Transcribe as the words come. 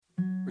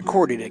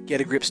Recorded at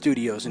Get a Grip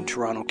Studios in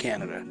Toronto,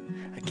 Canada.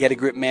 A Get a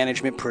Grip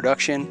management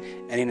production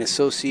and in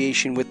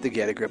association with the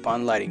Get a Grip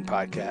on Lighting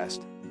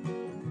podcast.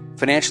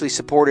 Financially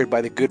supported by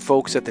the good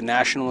folks at the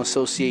National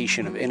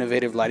Association of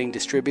Innovative Lighting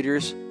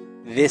Distributors,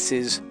 this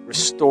is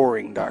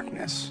Restoring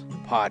Darkness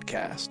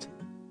podcast.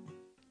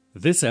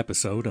 This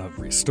episode of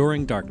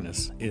Restoring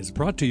Darkness is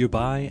brought to you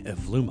by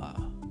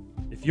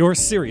Evluma. If you're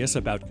serious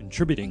about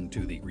contributing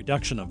to the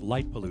reduction of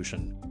light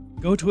pollution,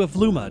 go to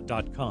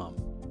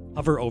evluma.com,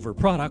 hover over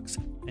products,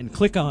 and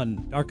click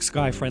on Dark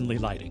Sky Friendly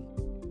Lighting.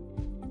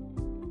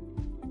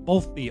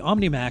 Both the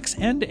OmniMax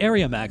and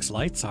AreaMax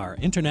lights are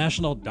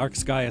International Dark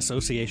Sky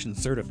Association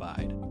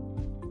certified.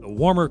 The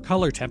warmer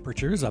color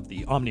temperatures of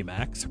the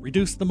OmniMax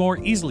reduce the more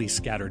easily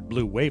scattered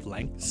blue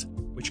wavelengths,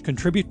 which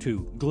contribute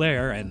to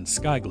glare and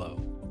sky glow.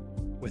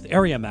 With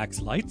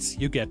AreaMax lights,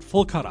 you get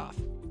full cutoff,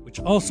 which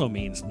also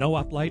means no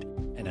uplight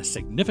and a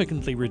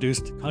significantly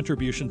reduced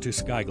contribution to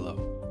sky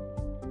glow.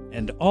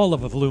 And all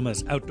of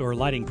Evluma's outdoor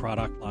lighting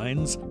product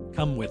lines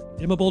come with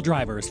dimmable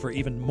drivers for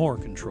even more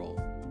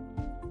control.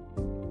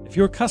 If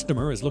your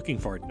customer is looking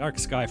for dark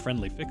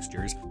sky-friendly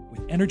fixtures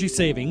with energy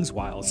savings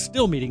while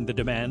still meeting the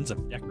demands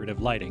of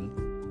decorative lighting,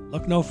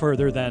 look no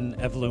further than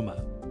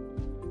Evluma.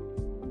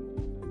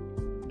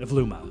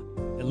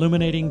 Evluma,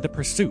 illuminating the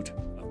pursuit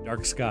of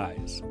dark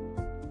skies.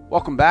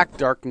 Welcome back,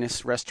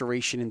 darkness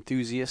restoration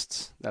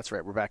enthusiasts. That's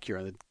right, we're back here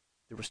on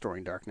the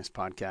Restoring Darkness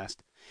podcast.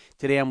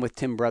 Today I'm with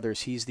Tim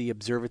Brothers. He's the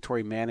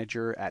observatory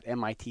manager at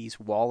MIT's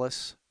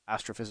Wallace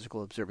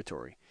Astrophysical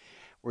Observatory,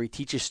 where he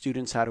teaches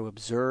students how to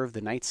observe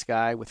the night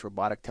sky with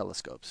robotic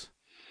telescopes.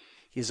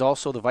 He is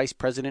also the vice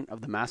president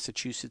of the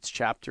Massachusetts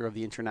chapter of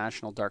the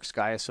International Dark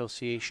Sky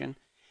Association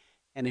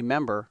and a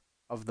member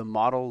of the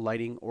Model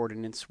Lighting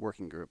Ordinance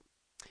Working Group.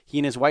 He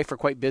and his wife are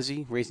quite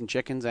busy raising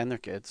chickens and their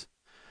kids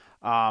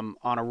on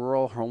a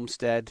rural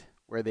homestead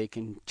where they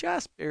can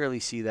just barely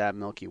see that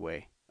Milky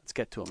Way. Let's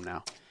get to him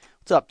now.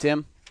 What's up,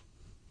 Tim?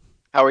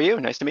 How are you?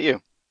 Nice to meet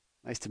you.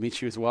 Nice to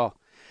meet you as well.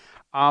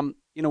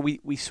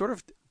 We sort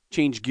of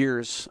change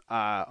gears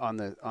on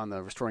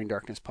the Restoring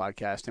Darkness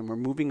podcast, and we're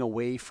moving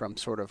away from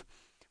sort of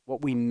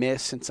what we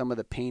miss and some of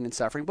the pain and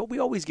suffering, but we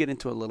always get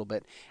into a little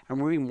bit, and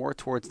we're moving more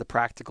towards the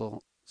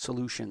practical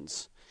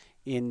solutions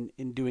in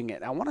doing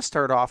it. I want to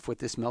start off with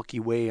this Milky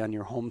Way on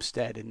your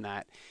homestead and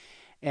that.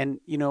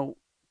 And,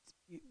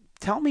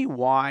 tell me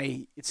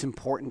why it's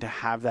important to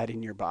have that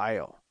in your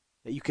bio,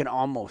 that you can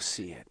almost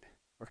see it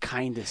or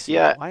kind of see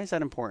it. Why is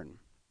that important?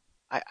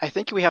 I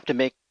think we have to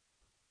make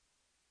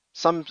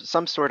some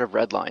sort of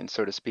red line,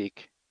 so to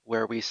speak,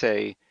 where we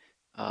say,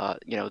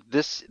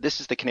 this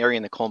is the canary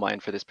in the coal mine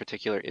for this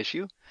particular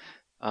issue.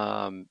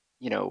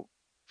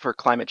 For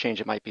climate change,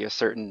 it might be a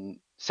certain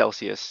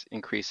Celsius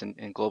increase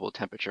in global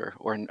temperature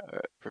or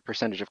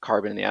percentage of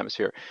carbon in the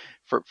atmosphere.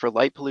 For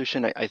light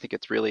pollution, I think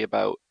it's really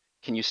about,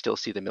 can you still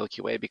see the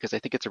Milky Way? Because I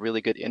think it's a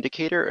really good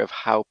indicator of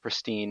how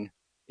pristine,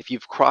 if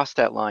you've crossed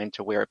that line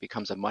to where it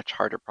becomes a much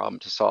harder problem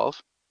to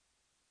solve.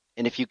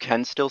 And if you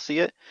can still see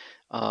it,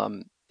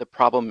 the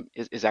problem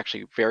is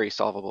actually very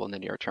solvable in the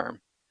near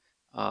term.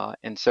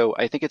 And so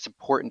I think it's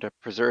important to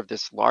preserve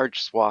this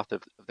large swath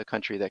of the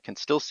country that can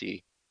still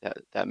see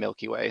that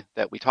Milky Way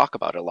that we talk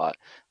about a lot.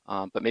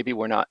 But maybe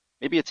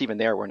it's even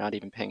there, we're not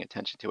even paying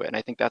attention to it. And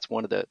I think that's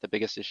one of the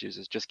biggest issues,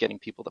 is just getting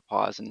people to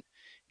pause and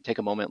take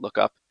a moment, look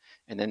up,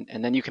 and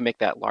then you can make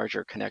that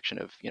larger connection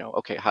of,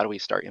 okay, how do we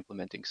start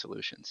implementing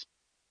solutions?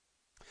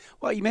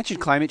 Well, you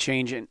mentioned climate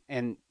change,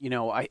 and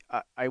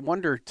I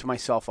wonder to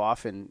myself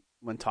often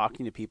when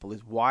talking to people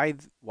is why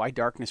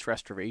darkness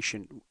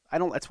restoration.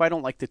 That's why I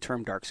don't like the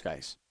term dark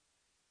skies.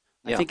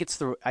 Yeah. I think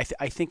it's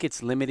I think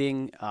it's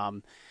limiting.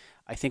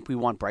 I think we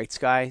want bright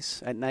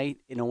skies at night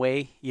in a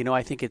way.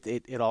 I think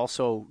it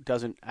also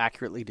doesn't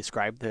accurately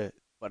describe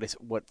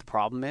what the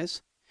problem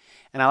is.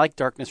 And I like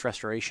darkness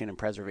restoration and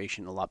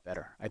preservation a lot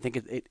better. I think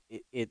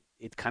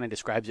it kind of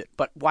describes it.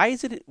 But why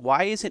is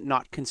it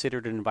not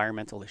considered an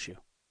environmental issue?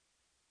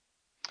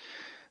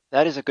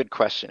 That is a good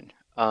question.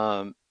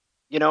 And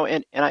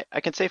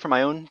I can say for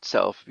my own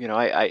self,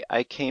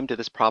 I came to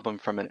this problem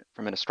from an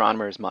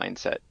astronomer's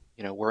mindset,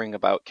 worrying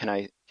about, can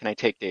I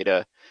take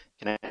data?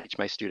 Can I teach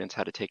my students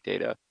how to take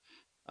data?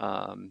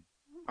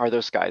 Are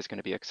those skies going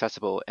to be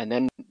accessible? And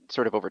then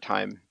sort of over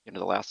time,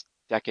 the last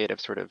decade, I've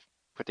sort of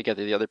put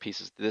together the other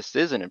pieces. This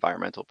is an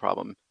environmental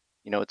problem.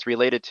 It's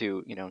related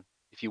to,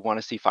 if you want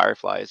to see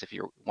fireflies, if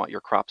you want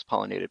your crops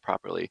pollinated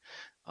properly,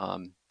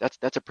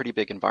 that's a pretty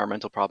big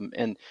environmental problem.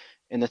 And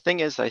the thing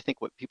is, I think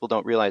what people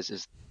don't realize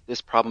is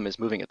this problem is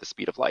moving at the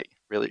speed of light,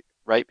 really,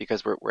 right?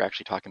 Because we're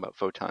actually talking about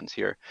photons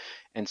here.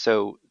 And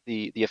so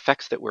the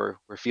effects that we're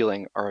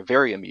feeling are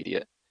very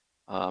immediate,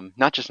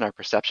 not just in our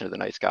perception of the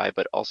night sky,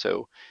 but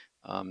also,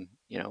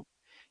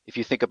 if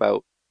you think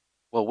about,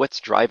 well, what's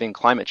driving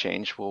climate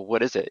change? Well,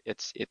 what is it?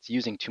 It's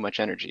using too much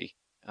energy,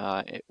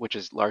 which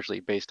is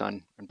largely based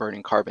on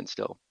burning carbon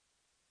still.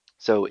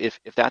 So if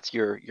that's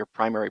your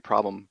primary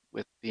problem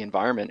with the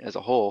environment as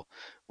a whole,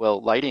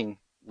 well, lighting,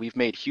 we've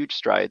made huge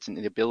strides in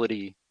the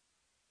ability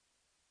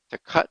to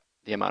cut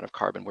the amount of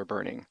carbon we're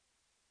burning.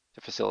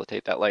 to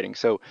facilitate that lighting.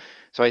 So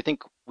I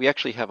think we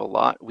actually have a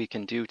lot we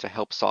can do to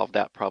help solve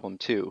that problem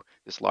too,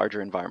 this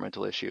larger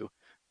environmental issue.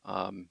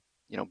 Um,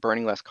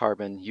 burning less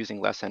carbon, using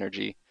less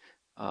energy,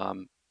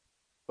 um,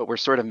 but we're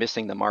sort of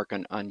missing the mark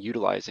on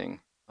utilizing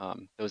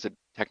those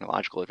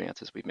technological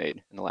advances we've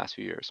made in the last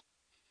few years.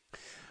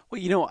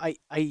 Well,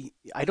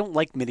 I don't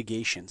like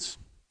mitigations.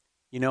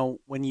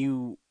 When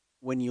you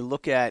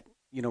look at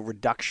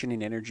reduction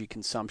in energy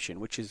consumption,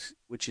 which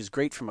is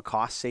great from a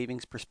cost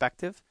savings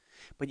perspective,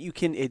 but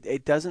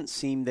it doesn't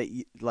seem that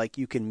like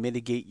you can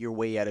mitigate your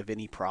way out of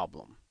any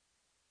problem.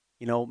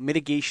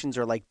 Mitigations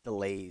are like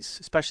delays,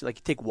 especially like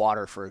you take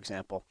water, for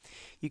example.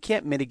 You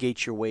can't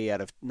mitigate your way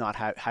out of not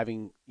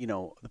having,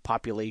 the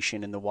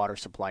population and the water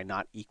supply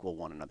not equal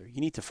one another.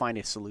 You need to find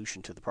a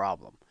solution to the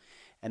problem.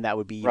 And that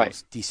would be, Right.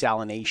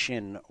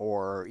 desalination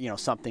or,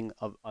 something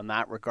on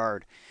that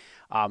regard.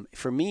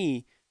 For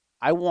me,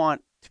 I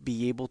want to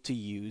be able to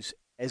use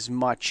as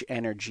much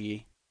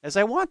energy as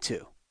I want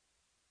to.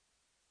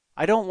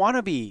 I don't want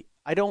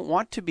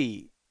to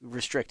be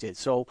restricted.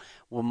 So,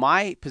 well,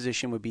 my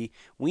position would be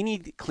we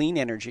need clean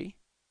energy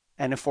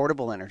and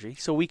affordable energy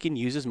so we can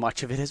use as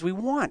much of it as we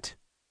want.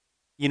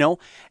 You know,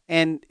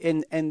 and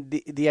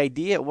the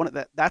idea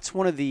that's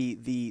one of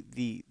the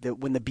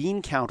when the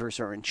bean counters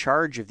are in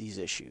charge of these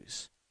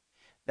issues,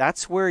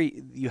 that's where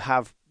you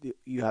have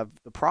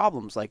the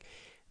problems. Like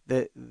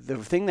the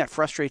thing that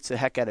frustrates the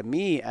heck out of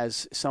me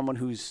as someone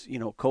who's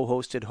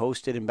co-hosted,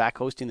 hosted, and back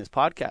hosting this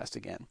podcast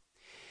again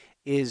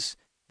is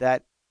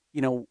that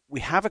we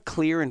have a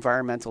clear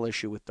environmental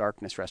issue with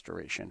darkness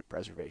restoration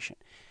preservation.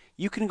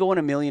 You can go in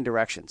a million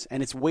directions,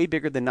 and it's way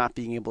bigger than not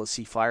being able to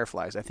see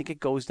fireflies. I think it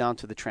goes down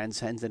to the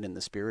transcendent and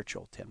the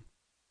spiritual, Tim,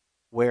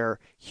 where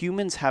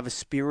humans have a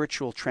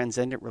spiritual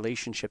transcendent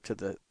relationship to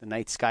the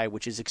night sky,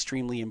 which is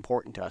extremely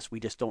important to us. We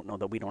just don't know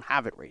that we don't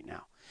have it right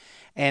now.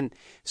 And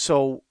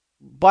so,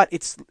 but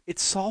it's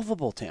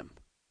solvable, Tim.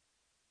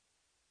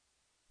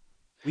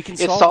 We can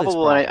It's solve this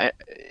solvable, and problem.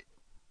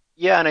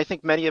 yeah, and I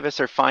think many of us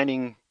are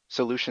finding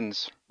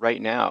solutions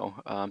right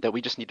now that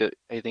we just need to.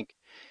 I think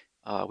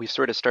we've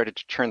sort of started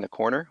to turn the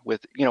corner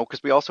with,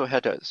 because we also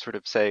had to sort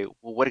of say,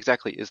 well, what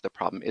exactly is the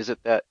problem? Is it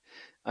that,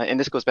 and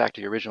this goes back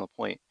to your original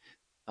point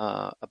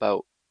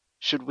about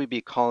should we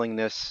be calling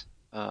this,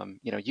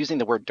 using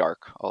the word dark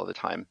all the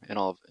time in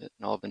all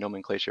of the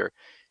nomenclature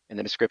and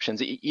the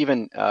descriptions.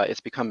 Even it's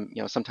become,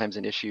 sometimes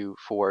an issue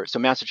for. So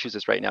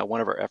Massachusetts right now,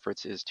 one of our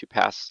efforts is to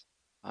pass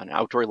an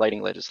outdoor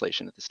lighting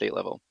legislation at the state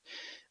level,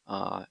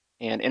 and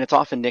it's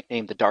often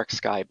nicknamed the Dark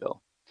Sky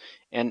Bill.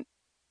 And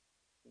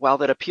while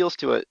that appeals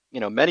to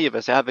many of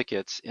us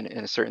advocates in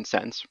a certain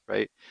sense,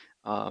 right?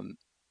 Um,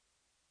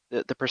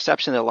 the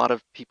perception that a lot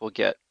of people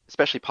get,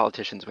 especially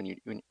politicians,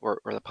 or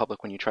the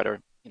public, when you try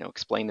to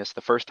explain this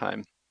the first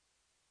time,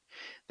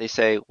 they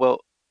say, "Well,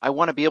 I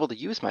want to be able to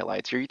use my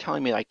lights. Are you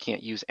telling me I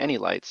can't use any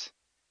lights?"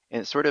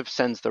 And it sort of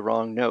sends the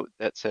wrong note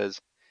that says,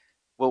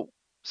 "Well,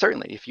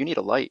 certainly, if you need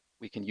a light,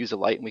 we can use a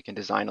light and we can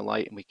design a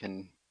light and we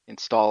can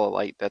install a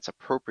light that's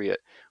appropriate.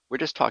 We're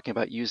just talking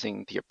about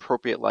using the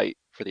appropriate light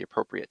for the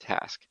appropriate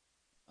task."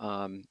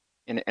 Um,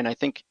 and I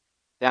think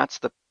that's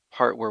the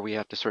part where we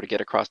have to sort of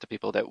get across to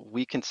people that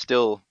we can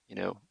still,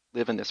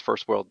 live in this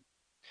first world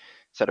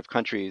set of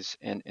countries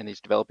and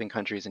these developing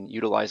countries and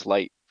utilize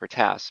light for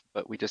tasks,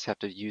 but we just have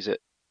to use it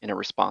in a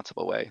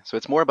responsible way. So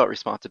it's more about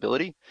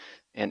responsibility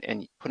and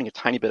putting a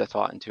tiny bit of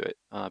thought into it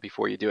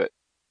before you do it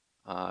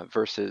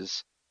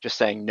versus just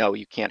saying, no,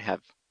 you can't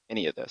have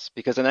any of this.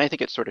 Because then I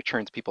think it sort of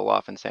turns people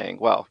off and saying,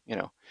 well,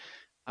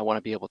 I want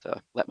to be able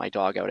to let my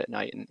dog out at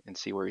night and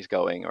see where he's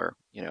going, or,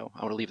 I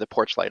want to leave the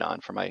porch light on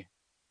for my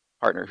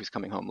partner who's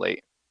coming home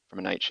late from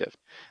a night shift.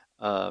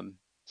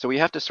 So we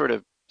have to sort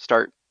of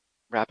start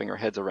wrapping our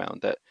heads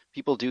around that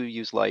people do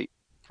use light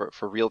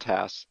for real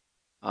tasks,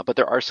 but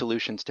there are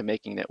solutions to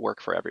making it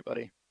work for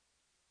everybody.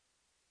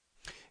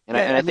 And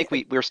I, Yeah, and I I mean, think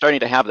we're starting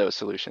to have those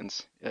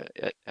solutions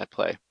at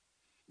play.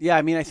 yeah,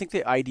 I mean, I think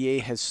the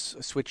IDA has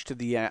switched to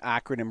the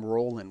acronym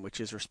ROLAN, which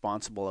is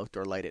Responsible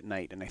Outdoor Light at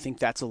Night, and I think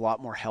that's a lot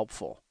more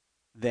helpful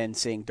than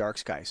saying dark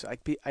skies.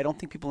 I don't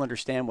think people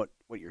understand what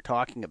you're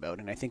talking about,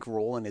 and I think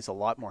ROLAN is a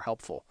lot more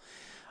helpful.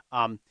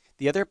 Um,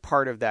 the other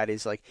part of that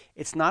is like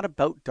it's not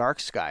about dark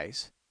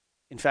skies.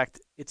 In fact,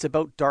 it's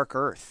about dark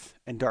earth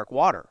and dark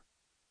water.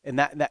 And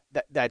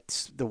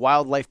that's the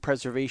wildlife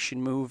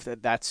preservation move.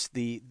 That's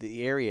the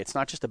area. It's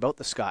not just about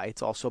the sky.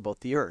 It's also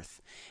about the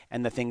earth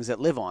and the things that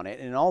live on it,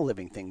 and all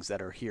living things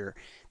that are here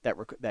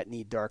that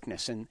need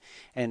darkness, and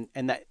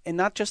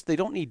not just they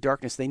don't need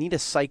darkness. They need a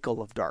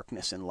cycle of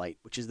darkness and light,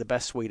 which is the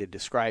best way to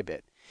describe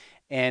it.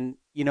 And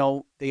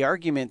the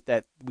argument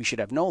that we should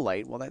have no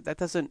light, well, that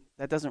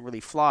doesn't really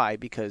fly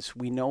because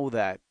we know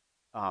that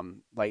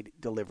light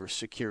delivers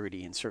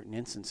security in certain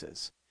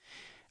instances.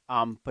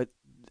 But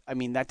I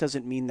mean, that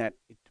doesn't mean that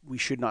we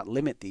should not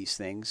limit these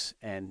things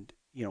and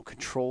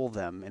control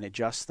them and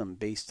adjust them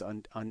based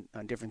on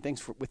different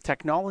things. With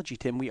technology,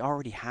 Tim, we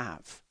already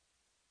have.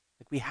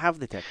 Like we have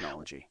the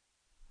technology.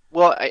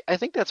 Well, I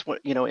think that's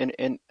what,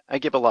 and I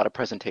give a lot of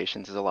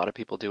presentations, as a lot of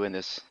people do in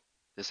this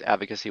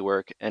advocacy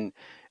work. And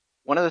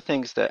one of the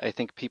things that I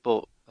think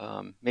people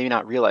maybe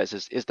not realize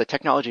is the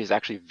technology is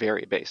actually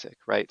very basic,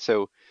 right?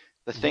 So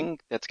the Hmm. thing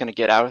that's going to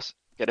get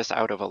us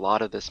out of a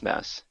lot of this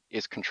mess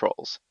is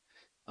controls,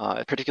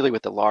 particularly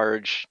with the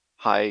large,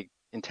 high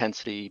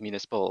intensity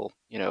municipal,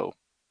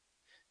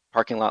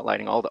 parking lot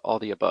lighting, all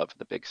the above,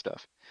 the big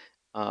stuff.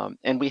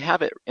 And we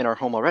have it in our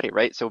home already,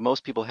 right? So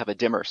most people have a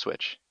dimmer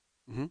switch,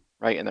 Hmm.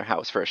 right, in their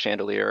house for a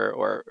chandelier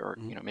or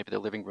Hmm. maybe the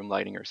living room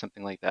lighting or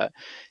something like that.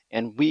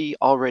 And we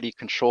already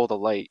control the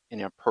light in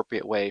an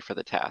appropriate way for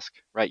the task,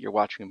 right? You're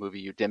watching a movie,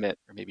 you dim it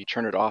or maybe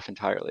turn it off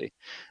entirely.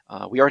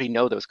 We already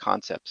know those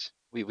concepts.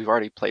 We've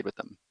already played with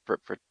them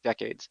for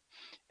decades.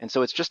 And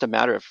so it's just a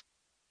matter of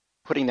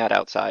putting that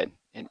outside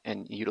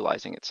and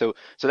utilizing it. So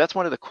that's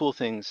one of the cool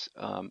things.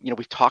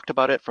 We've talked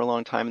about it for a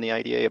long time in the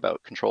IDA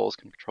about controls,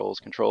 controls,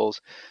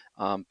 controls,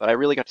 but I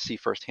really got to see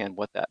firsthand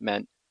what that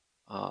meant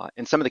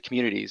in some of the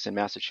communities in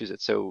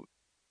Massachusetts. So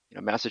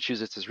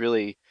Massachusetts has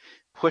really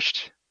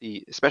pushed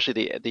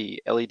especially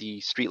the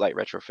LED streetlight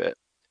retrofit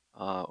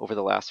over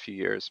the last few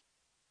years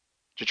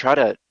to try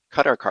to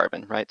cut our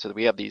carbon, right? So that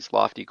we have these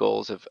lofty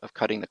goals of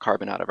cutting the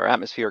carbon out of our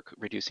atmosphere,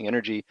 reducing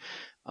energy.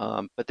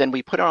 But then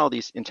we put on all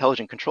these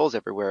intelligent controls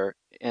everywhere,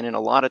 and in a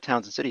lot of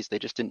towns and cities, they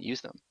just didn't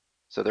use them.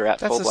 So they're at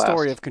That's full the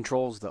story blast. of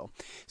controls, though.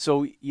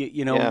 So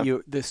Yeah.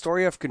 the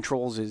story of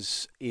controls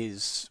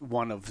is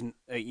one of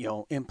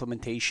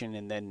implementation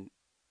and then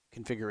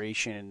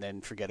configuration and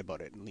then forget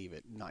about it and leave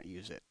it, and not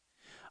use it.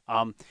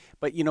 Um,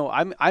 but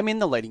I'm in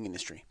the lighting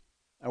industry.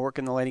 I work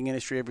in the lighting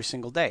industry every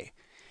single day,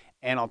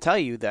 and I'll tell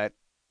you that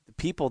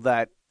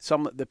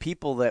the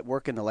people that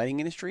work in the lighting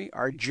industry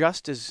are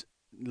just as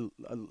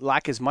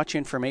lack as much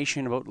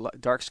information about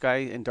dark sky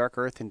and dark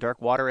earth and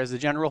dark water as the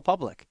general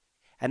public,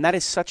 and that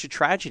is such a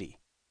tragedy.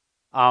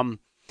 Um,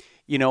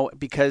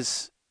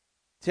 because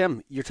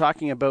Tim, you're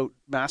talking about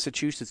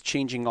Massachusetts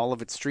changing all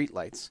of its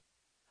streetlights.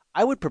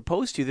 I would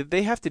propose to you that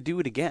they have to do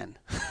it again.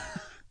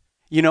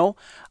 you know,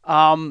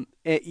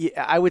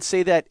 I would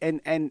say that,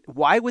 and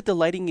why would the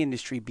lighting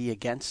industry be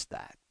against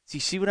that? Do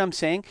you see what I'm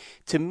saying?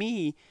 To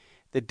me,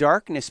 the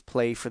darkness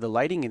play for the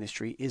lighting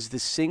industry is the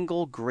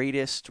single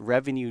greatest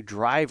revenue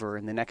driver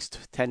in the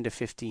next 10 to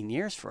 15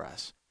 years for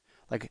us.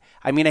 Like,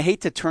 I mean, I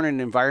hate to turn an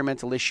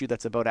environmental issue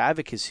that's about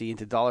advocacy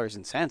into dollars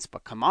and cents,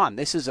 but come on,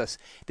 this is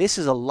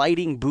a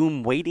lighting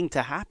boom waiting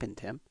to happen,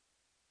 Tim.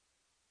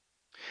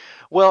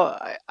 Well,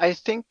 I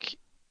think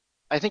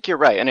you're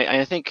right, and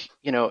I think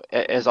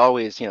as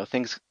always,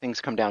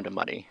 things come down to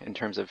money in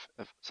terms of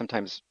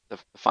sometimes the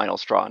final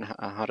straw on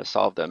how to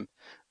solve them.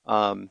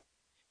 Um,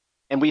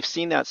 And we've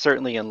seen that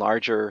certainly in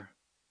larger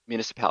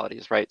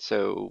municipalities, right?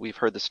 So we've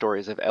heard the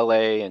stories of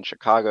LA and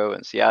Chicago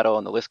and Seattle,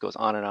 and the list goes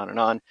on and on and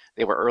on.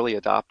 They were early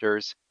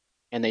adopters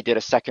and they did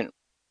a second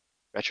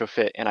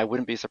retrofit, and I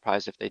wouldn't be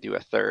surprised if they do a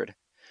third.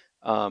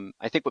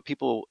 I think what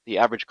the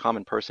average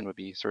common person would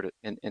be sort of,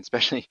 and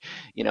especially,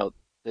 you know,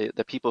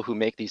 the people who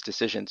make these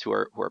decisions who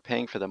are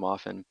paying for them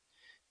often,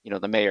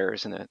 the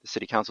mayors and the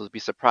city councils would be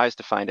surprised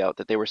to find out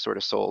that they were sort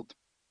of sold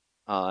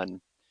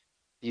on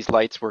these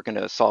lights were going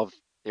to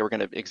they were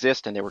going to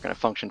exist and they were going to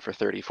function for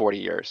 30, 40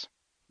 years,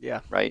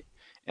 Yeah. right?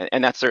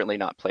 And that's certainly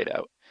not played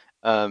out.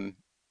 Um,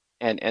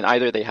 and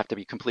either they have to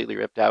be completely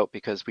ripped out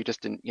because we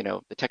just didn't,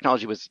 the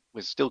technology was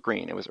still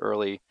green, it was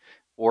early,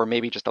 or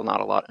maybe just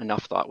not a lot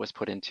enough thought was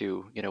put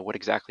into, what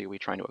exactly are we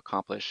trying to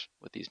accomplish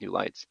with these new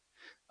lights?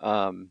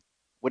 Um,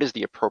 what is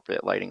the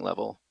appropriate lighting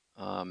level?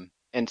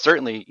 And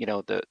certainly,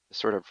 the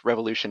sort of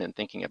revolution in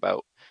thinking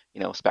about,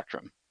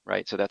 spectrum,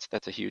 right? So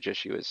that's a huge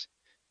issue. Is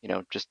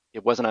just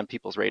it wasn't on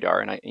people's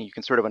radar, and you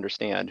can sort of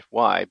understand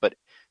why. But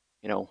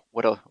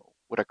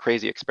what a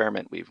crazy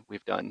experiment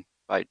we've done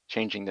by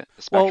changing the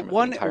Well, spectrum of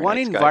the entire one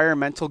night sky.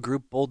 environmental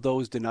group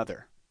bulldozed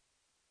another.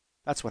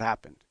 That's what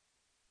happened.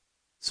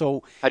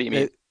 So How do you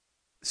mean? the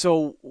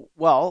so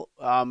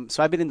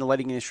I've been in the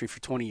lighting industry for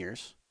 20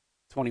 years,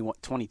 21,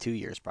 22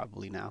 years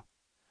probably now.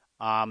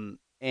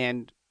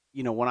 And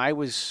when I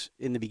was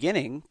in the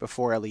beginning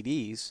before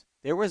LEDs,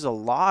 there was a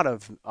lot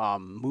of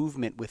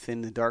movement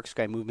within the dark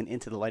sky movement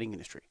into the lighting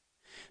industry.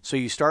 So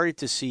you started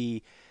to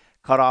see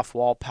cut off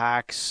wall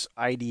packs,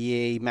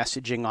 IDA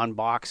messaging on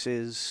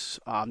boxes.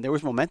 There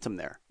was momentum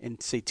there in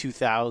say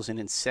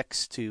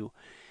 2006 to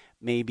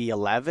maybe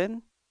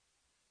 11,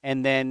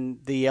 and then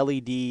the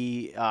LED,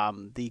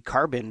 the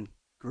carbon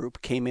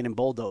group came in and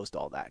bulldozed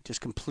all that,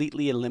 just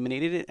completely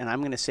eliminated it, and I'm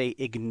going to say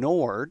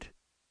ignored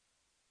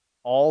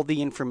all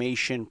the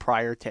information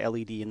prior to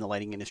LED in the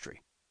lighting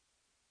industry.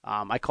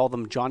 I call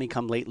them Johnny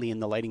Come Lately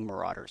and the Lighting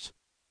Marauders.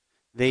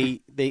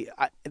 They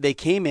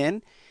came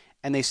in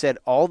and they said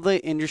all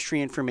the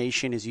industry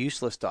information is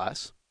useless to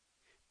us.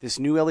 This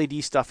new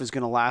LED stuff is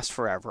going to last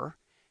forever,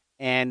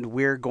 and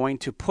we're going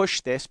to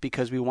push this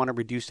because we want to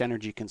reduce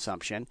energy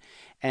consumption.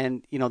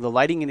 And the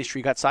lighting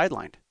industry got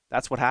sidelined.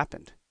 That's what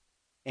happened.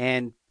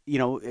 And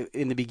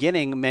in the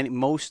beginning,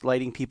 most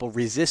lighting people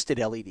resisted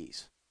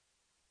LEDs.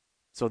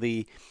 So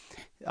the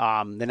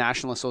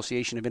National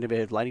Association of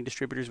Innovative Lighting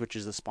Distributors, which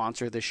is the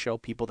sponsor of this show,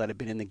 people that have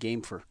been in the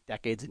game for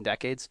decades and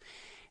decades,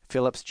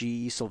 Philips,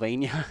 GE,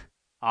 Sylvania,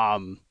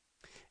 um,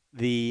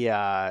 the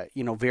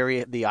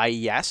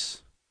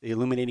IES, the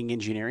Illuminating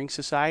Engineering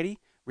Society,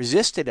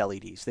 resisted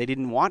LEDs. They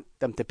didn't want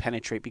them to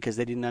penetrate because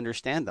they didn't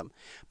understand them.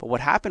 But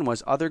what happened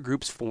was other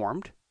groups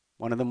formed.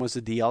 One of them was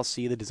the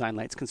DLC, the Design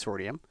Lights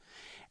Consortium,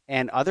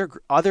 and other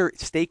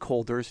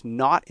stakeholders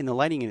not in the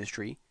lighting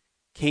industry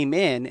came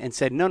in and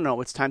said,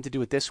 no, it's time to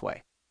do it this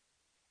way.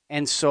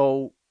 And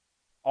so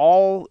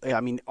all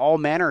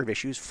manner of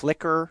issues,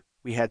 flicker.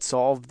 We had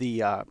solved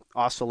the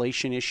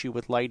oscillation issue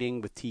with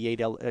lighting with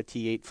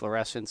T8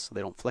 fluorescence, so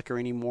they don't flicker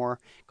anymore,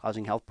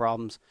 causing health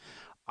problems.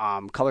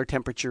 Color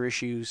temperature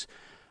issues,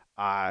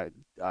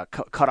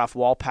 cut off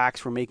wall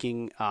packs were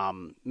making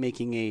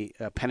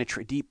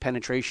a deep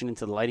penetration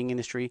into the lighting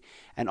industry,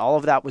 and all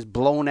of that was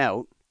blown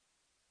out.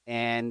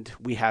 And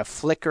we have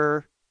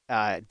flicker,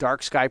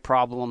 dark sky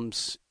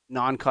problems,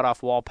 non-cut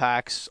off wall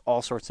packs,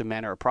 all sorts of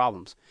manner of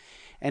problems.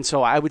 And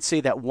so I would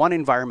say that one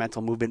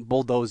environmental movement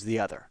bulldozed the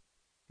other.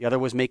 The other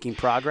was making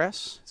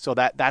progress. So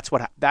that's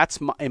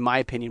in my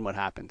opinion, what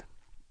happened.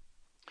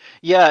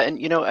 Yeah, and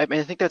I mean,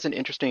 I think that's an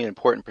interesting and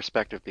important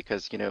perspective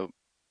because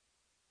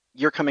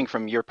you're coming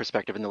from your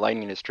perspective in the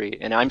lighting industry,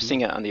 and I'm Mm-hmm.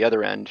 seeing it on the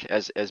other end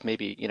as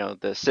maybe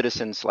the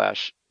citizen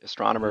slash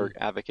Mm-hmm. astronomer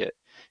advocate,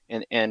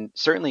 and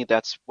certainly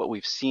that's what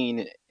we've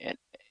seen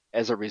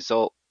as a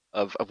result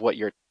of what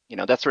you're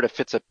that sort of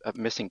fits a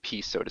missing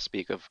piece, so to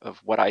speak, of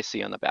what I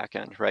see on the back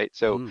end, right?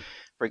 So Mm-hmm.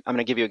 I'm going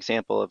to give you an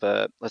example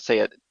of let's say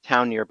a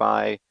town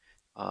nearby,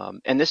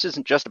 and this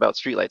isn't just about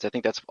streetlights. I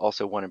think that's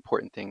also one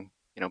important thing.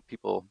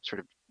 People sort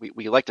of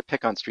we like to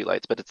pick on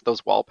streetlights, but it's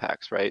those wall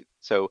packs, right?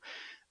 So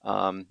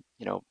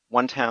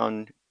one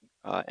town,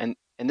 and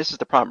this is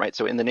the problem, right?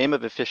 So in the name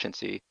of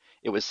efficiency,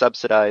 it was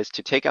subsidized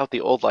to take out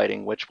the old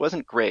lighting, which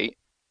wasn't great,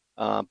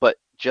 but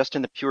just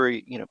in the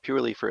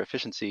purely for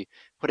efficiency,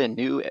 put in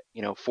new,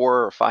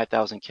 4 or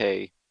 5,000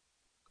 K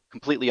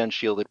completely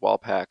unshielded wall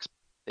packs.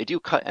 They do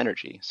cut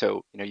energy,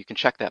 so you can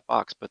check that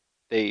box, but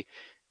they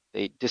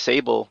they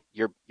disable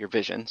your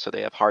vision, so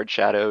they have hard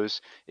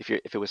shadows. If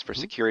it was for Mm-hmm.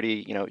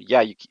 security,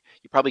 yeah, you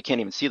probably can't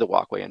even see the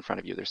walkway in front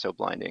of you. They're so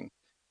blinding.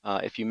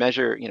 If you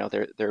measure,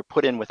 they're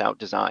put in without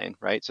design,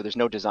 right? So there's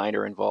no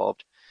designer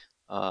involved.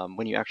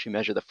 When you actually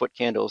measure the foot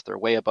candles, they're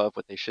way above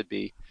what they should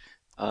be.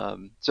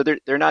 So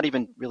they're not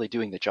even really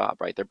doing the job,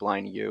 right? They're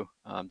blinding you.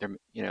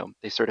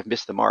 They sort of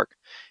miss the mark.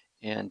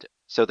 And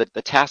so the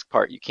task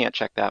part, you can't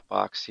check that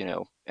box.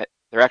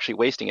 They're actually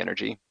wasting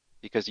energy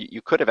because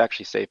you could have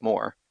actually saved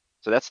more.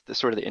 So that's the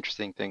sort of the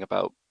interesting thing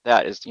about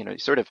that is,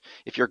 sort of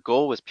if your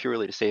goal was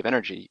purely to save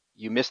energy,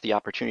 you miss the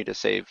opportunity to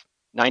save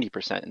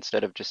 90%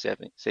 instead of just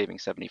saving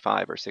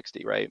 75 or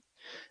 60, right?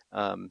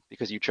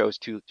 Because you chose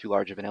too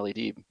large of an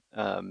LED.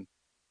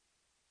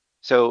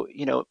 So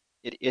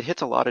it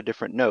hits a lot of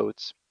different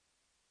notes.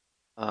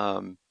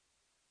 Um,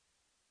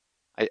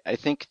 I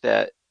think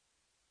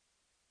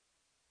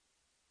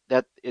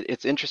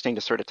it's interesting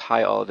to sort of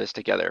tie all of this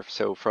together.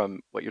 So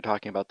from what you're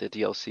talking about, the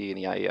DLC and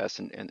the IES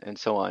and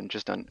so on,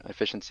 just on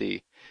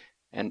efficiency,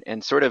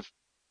 and sort of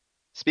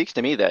speaks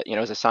to me that,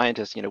 as a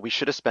scientist, we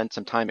should have spent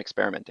some time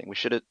experimenting. We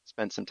should have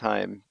spent some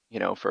time,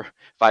 for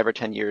 5 or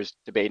 10 years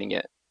debating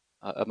it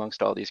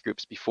amongst all these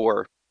groups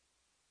before,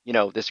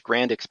 this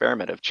grand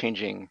experiment of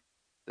changing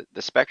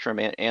the spectrum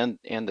and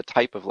the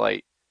type of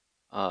light,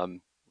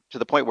 um, to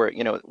the point where,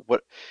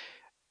 what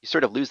you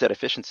sort of lose that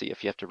efficiency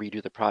if you have to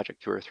redo the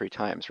project 2 or 3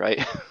 times,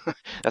 right?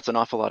 That's an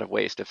awful lot of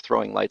waste of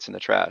throwing lights in the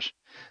trash,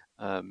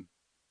 um,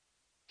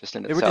 just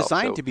in They were itself.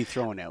 designed So, to be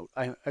thrown out.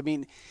 I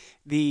mean,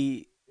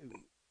 the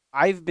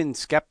I've been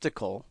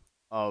skeptical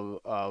of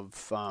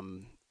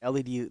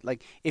LED.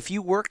 Like, if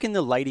you work in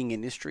the lighting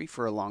industry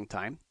for a long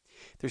time,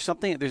 there's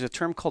a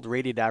term called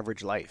rated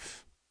average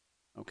life.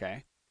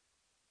 Okay,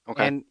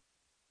 okay, and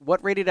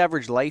what rated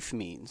average life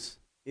means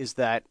is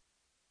that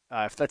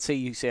if let's say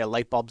you say a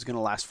light bulb's going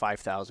to last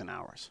 5,000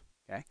 hours.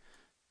 Okay,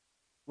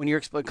 when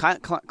your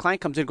client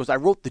comes in and goes, I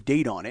wrote the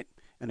date on it,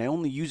 and I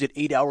only use it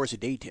 8 hours a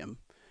day, Tim,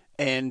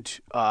 and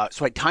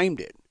so I timed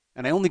it,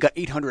 and I only got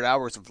 800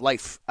 hours of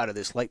life out of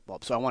this light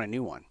bulb, so I want a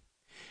new one.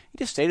 You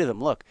just say to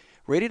them, look,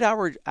 rated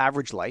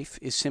average life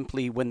is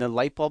simply when the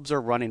light bulbs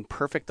are run in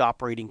perfect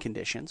operating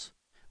conditions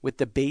with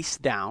the base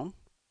down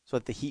so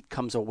that the heat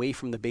comes away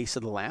from the base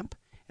of the lamp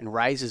and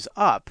rises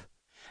up.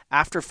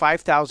 After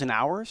 5,000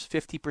 hours,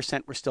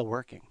 50% were still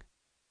working.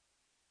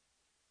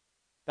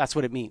 That's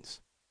what it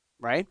means,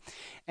 right?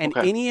 And okay,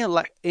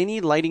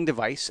 any lighting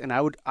device, and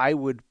I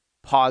would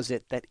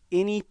posit that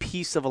any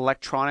piece of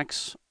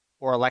electronics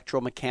or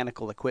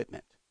electromechanical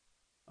equipment,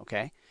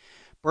 okay,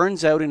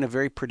 burns out in a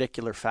very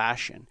particular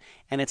fashion,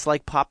 and it's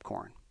like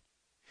popcorn.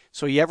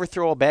 So you ever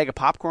throw a bag of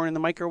popcorn in the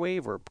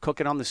microwave or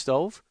cook it on the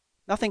stove?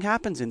 Nothing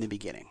happens in the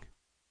beginning,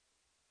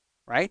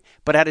 right?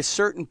 But at a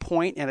certain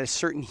point, at a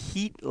certain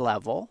heat,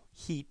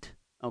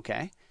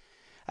 okay,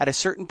 at a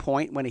certain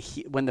point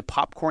when the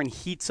popcorn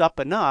heats up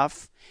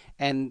enough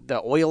and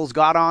the oil's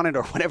got on it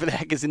or whatever the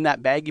heck is in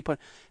that bag you put,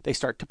 they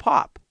start to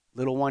pop.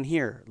 Little one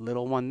here,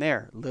 little one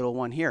there, little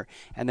one here.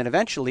 And then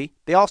eventually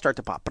they all start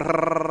to pop.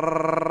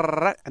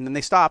 And then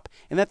they stop.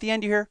 And at the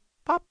end you hear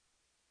pop,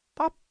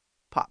 pop,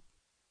 pop,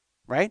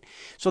 right?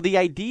 So the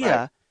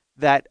idea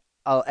that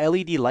a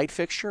LED light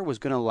fixture was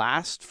going to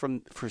last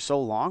for so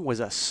long was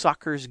a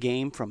sucker's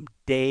game from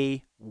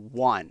day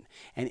one.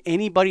 And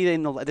anybody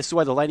this is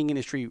why the lighting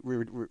industry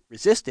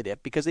resisted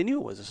it, because they knew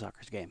it was a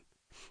sucker's game.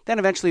 Then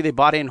eventually they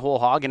bought in whole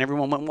hog and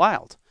everyone went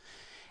wild.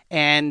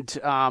 And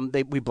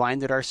we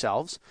blinded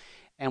ourselves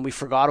and we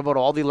forgot about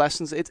all the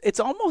lessons. It's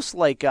almost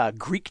like a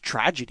Greek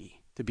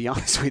tragedy, to be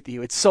honest with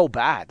you. It's so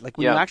bad. Like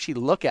when you actually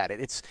look at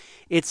it,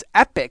 it's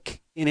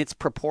epic in its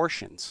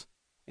proportions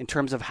in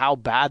terms of how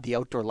bad the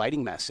outdoor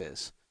lighting mess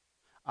is.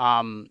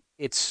 The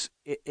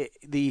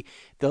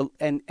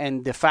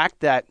fact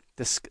that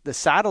the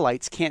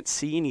satellites can't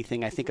see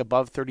anything, I think,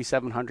 above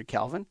 3,700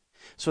 Kelvin.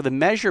 So the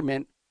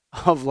measurement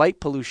of light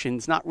pollution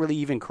is not really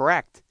even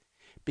correct,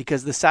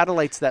 because the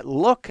satellites that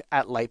look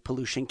at light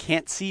pollution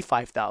can't see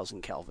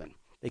 5,000 Kelvin.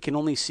 They can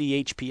only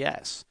see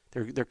HPS.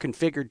 They're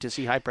configured to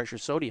see high pressure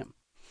sodium,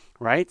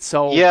 right?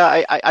 So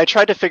yeah, I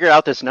tried to figure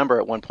out this number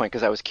at one point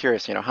because I was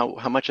curious,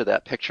 how much of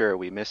that picture are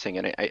we missing?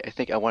 And I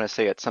think I want to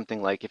say it's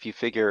something like, if you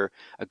figure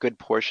a good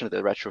portion of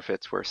the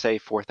retrofits were, say,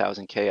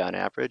 4,000 K on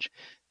average,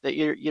 that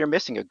you're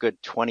missing a good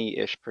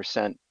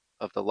 20-ish%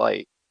 of the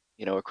light,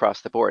 across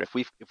the board. If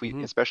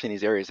we especially in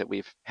these areas that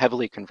we've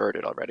heavily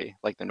converted already,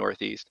 like the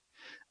Northeast.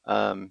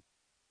 Um,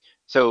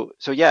 so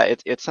yeah,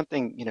 it's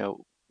something,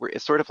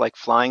 it's sort of like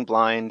flying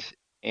blind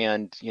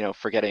and,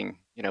 forgetting,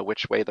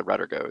 which way the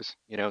rudder goes,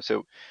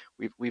 so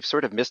we've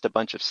sort of missed a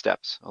bunch of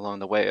steps along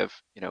the way of,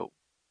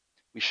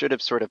 we should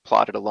have sort of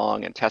plotted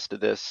along and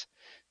tested this,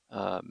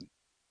 um,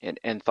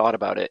 and thought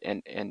about it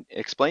and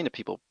explained to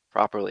people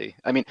properly.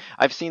 I mean,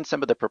 I've seen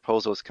some of the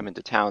proposals come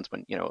into towns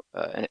when,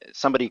 and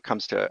somebody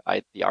comes to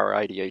our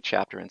IDA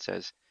chapter and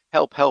says,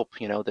 help,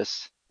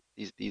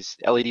 these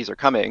LEDs are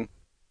coming.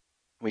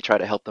 We try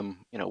to help them,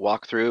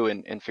 walk through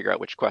and figure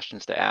out which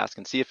questions to ask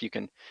and see if you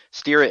can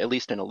steer it at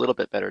least in a little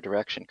bit better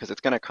direction, because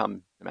it's going to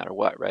come no matter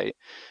what, right?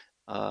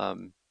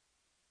 Um,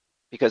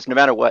 because no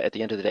matter what, at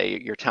the end of the day,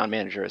 your town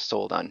manager is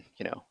sold on,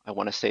 I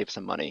want to save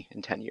some money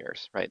in 10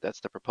 years, right?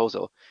 That's the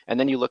proposal. And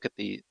then you look at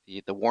the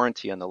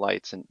warranty on the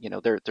lights, and,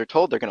 they're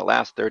told they're going to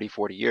last 30,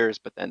 40 years,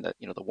 but then the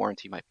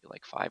warranty might be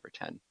like 5 or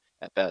 10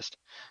 at best,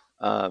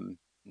 in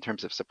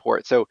terms of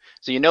support. So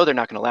they're not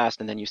going to last,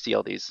 and then you see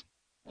all these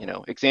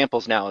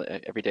examples now.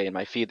 Every day in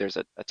my feed, there's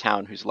a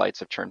town whose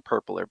lights have turned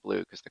purple or blue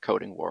because the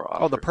coating wore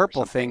off. Oh, the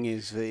purple thing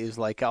is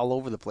like all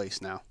over the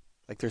place now.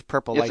 Like there's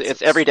purple lights.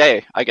 It's every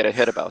day I get a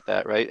hit about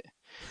that, right?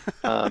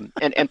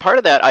 And part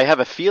of that, I have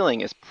a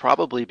feeling, is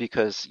probably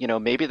because,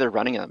 maybe they're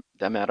running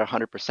them at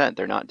 100%.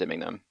 They're not dimming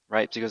them,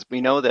 right? Because we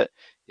know that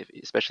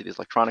especially these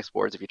electronics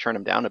boards, if you turn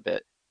them down a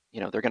bit,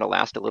 they're going to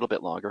last a little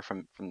bit longer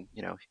from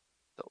the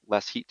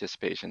less heat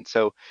dissipation.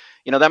 So,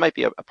 that might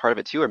be a part of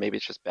it too, or maybe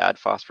it's just bad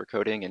phosphor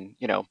coating, and,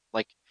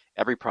 like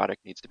every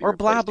product needs to be or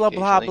blah replaced blah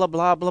blah occasionally. blah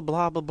blah blah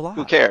blah blah blah.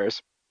 Who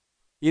cares?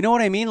 You know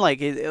what I mean?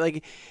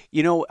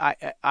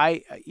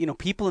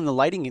 People in the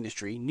lighting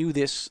industry knew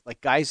this, like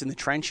guys in the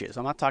trenches.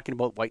 I'm not talking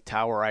about white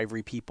tower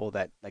ivory people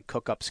that like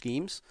cook up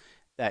schemes.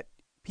 That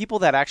people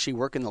that actually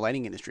work in the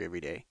lighting industry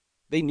every day,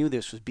 they knew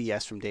this was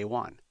BS from day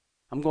one.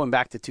 I'm going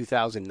back to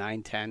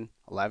 2009, 10,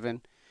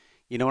 11.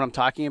 You know what I'm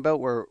talking about?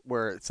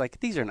 Where it's like,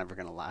 these are never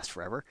going to last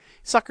forever.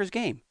 Sucker's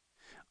game.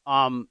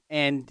 One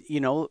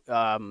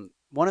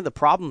of the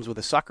problems with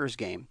a sucker's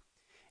game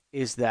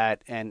is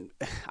that, and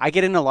I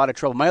get in a lot of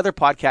trouble. My other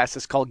podcast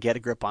is called Get a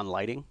Grip on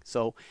Lighting.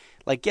 So,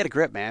 like, get a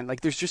grip, man. Like,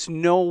 there's just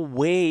no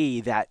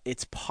way that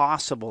it's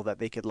possible that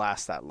they could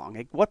last that long.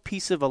 Like, what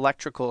piece of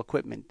electronic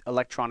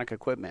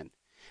equipment,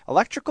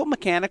 electrical,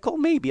 mechanical,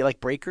 maybe,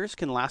 like breakers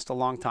can last a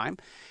long time,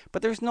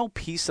 but there's no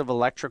piece of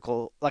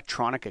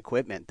electronic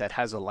equipment that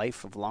has a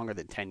life of longer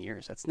than 10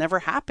 years. That's never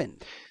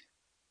happened.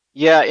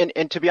 Yeah,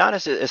 and to be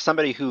honest, as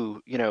somebody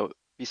who,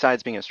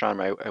 besides being an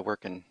astronomer, I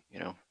work in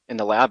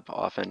the lab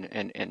often,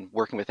 and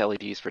working with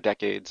LEDs for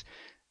decades,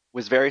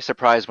 was very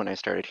surprised when I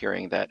started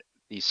hearing that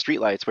these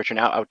streetlights, which are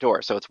now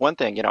outdoors, so it's one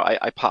thing,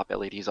 I pop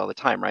LEDs all the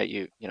time,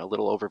 right?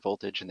 Little over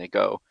voltage and they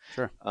go.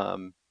 Sure.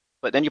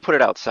 But then you put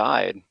it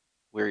outside,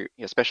 where,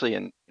 especially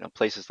in,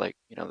 places like,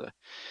 the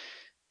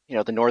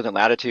northern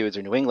latitudes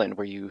or New England,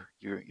 where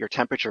your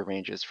temperature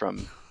ranges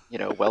from,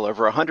 well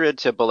over 100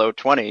 to below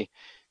 20.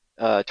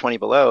 20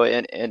 below,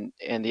 and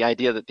the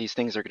idea that these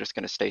things are just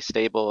going to stay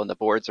stable and the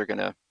boards are going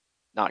to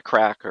not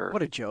crack, or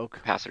What a joke.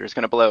 capacitor is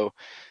going to blow,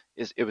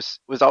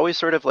 was always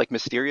sort of like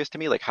mysterious to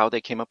me, like how they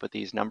came up with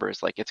these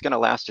numbers, like it's going to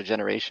last a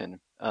generation.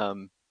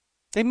 And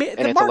The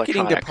it's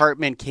marketing electronic.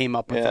 department came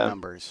up with the Yeah.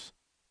 numbers.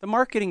 The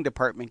marketing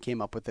department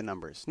came up with the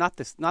numbers, not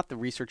the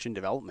research and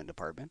development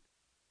department.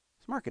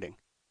 It's marketing.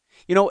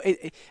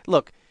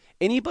 Look,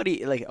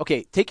 anybody, like,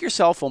 okay, take your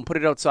cell phone, put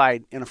it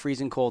outside in a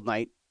freezing cold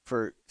night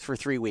for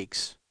 3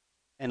 weeks,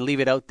 and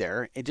leave it out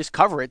there, and just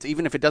cover it,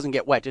 even if it doesn't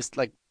get wet. Just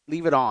like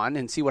leave it on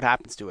and see what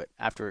happens to it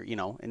after,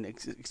 and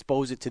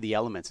expose it to the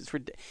elements.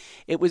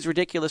 It was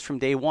ridiculous from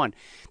day one.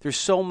 There's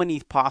so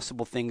many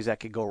possible things that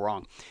could go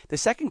wrong. The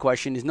second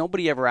question is,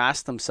 nobody ever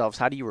asked themselves,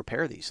 how do you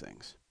repair these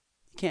things?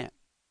 You can't.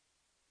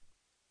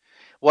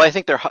 Well, I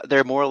think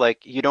they're more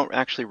like you don't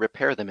actually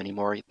repair them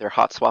anymore. They're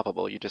hot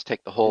swappable. You just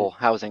take the Mm. whole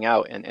housing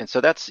out, and so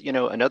that's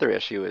another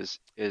issue is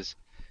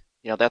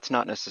that's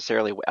not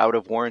necessarily out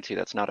of warranty.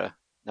 That's not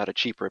a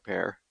cheap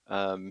repair.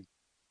 Now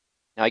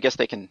I guess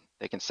they can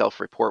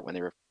self-report when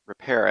they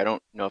repair. I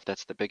don't know if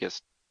that's the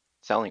biggest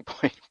selling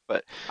point,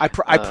 but I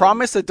um,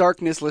 promise the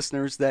darkness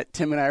listeners that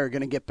Tim and I are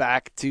going to get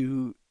back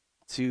to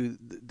the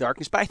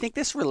darkness, but I think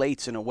this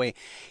relates in a way.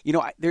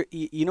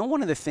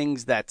 One of the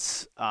things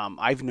that's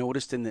I've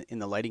noticed in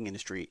the lighting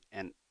industry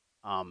and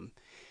um,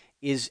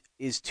 is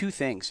two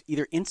things: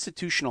 either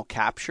institutional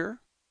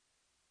capture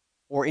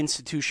or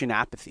institution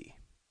apathy,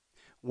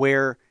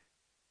 where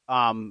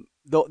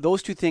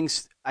those two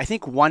things, I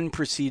think one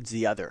precedes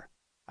the other.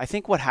 I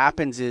think what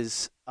happens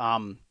is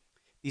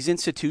these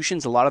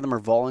institutions, a lot of them are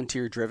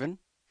volunteer driven,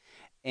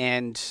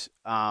 and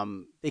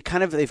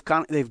they've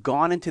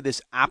gone into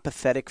this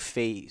apathetic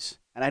phase.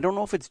 And I don't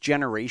know if it's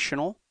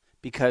generational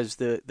because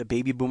the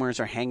baby boomers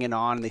are hanging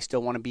on and they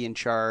still want to be in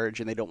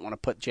charge and they don't want to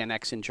put Gen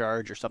X in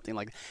charge or something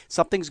like that.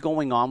 Something's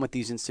going on with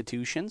these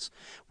institutions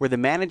where the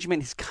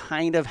management is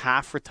kind of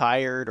half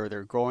retired or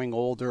they're growing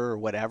older or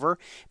whatever.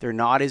 They're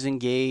not as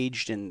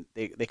engaged and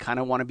they kind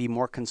of want to be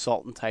more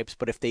consultant types.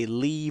 But if they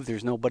leave,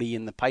 there's nobody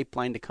in the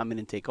pipeline to come in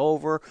and take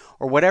over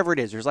or whatever it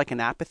is. There's like an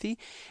apathy.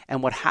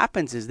 And what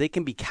happens is they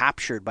can be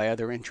captured by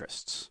other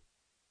interests.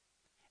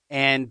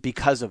 And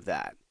because of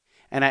that,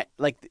 and I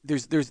like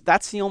there's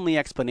that's the only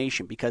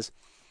explanation because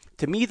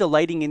to me the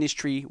lighting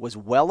industry was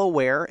well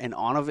aware and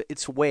on of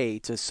its way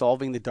to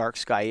solving the dark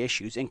sky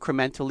issues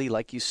incrementally,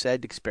 like you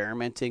said,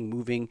 experimenting,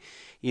 moving,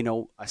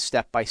 a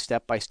step by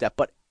step,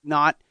 but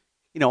not,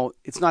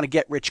 it's not a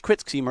get rich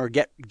quick scheme or a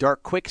get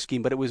dark quick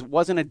scheme, but it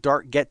wasn't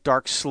a get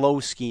dark slow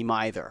scheme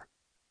either.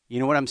 You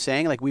know what I'm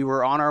saying? Like we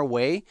were on our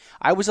way.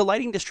 I was a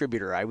lighting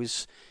distributor. I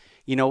was,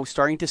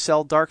 starting to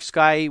sell dark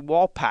sky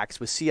wall packs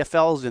with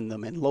CFLs in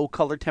them and low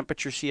color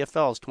temperature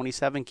CFLs,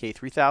 27K,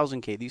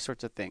 3000K, these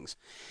sorts of things.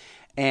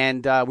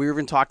 And we were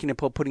even talking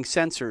about putting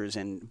sensors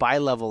and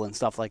bi-level and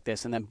stuff like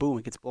this. And then boom,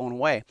 it gets blown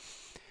away.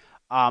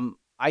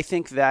 I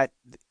think that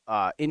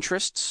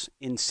interests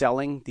in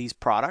selling these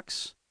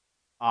products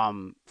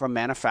from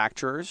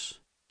manufacturers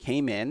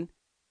came in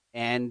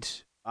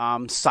and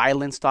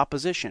silenced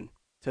opposition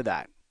to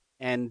that.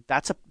 And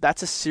that's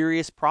a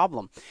serious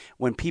problem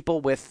when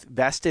people with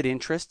vested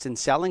interests in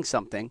selling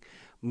something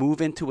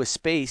move into a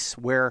space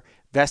where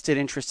vested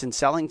interests in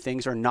selling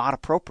things are not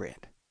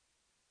appropriate.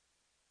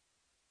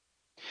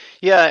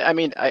 yeah, I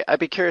mean, I'd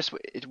be curious,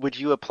 would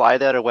you apply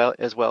that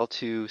as well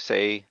to,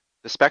 say,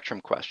 the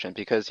spectrum question?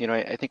 Because,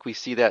 I think we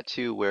see that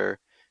too, where,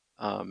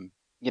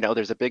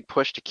 there's a big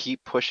push to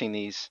keep pushing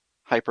these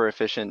hyper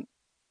efficient,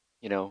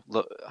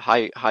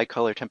 high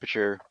color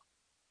temperature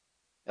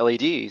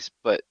LEDs,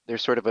 but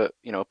there's sort of a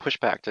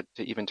pushback to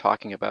even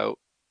talking about,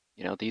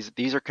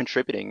 these are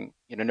contributing,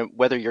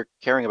 whether you're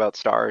caring about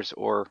stars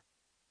or,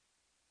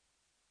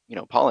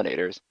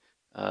 pollinators,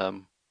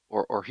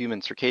 or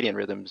human circadian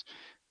rhythms,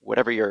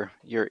 whatever your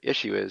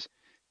issue is,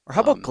 Or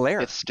how about it's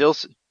glare? still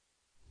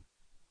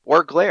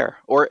or glare,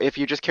 or if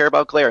you just care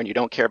about glare and you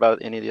don't care about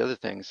any of the other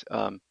things,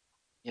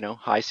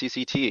 high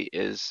CCT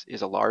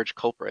is a large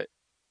culprit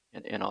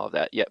in all of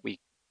that. Yet we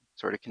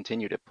sort of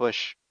continue to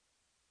push.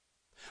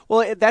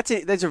 Well, that's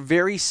a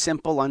very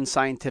simple,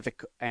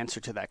 unscientific answer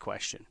to that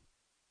question.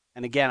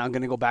 And again, I'm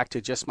going to go back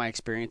to just my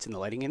experience in the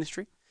lighting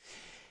industry.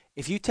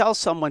 If you tell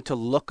someone to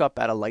look up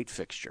at a light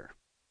fixture,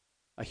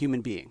 a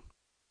human being,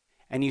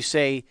 and you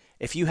say,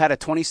 if you had a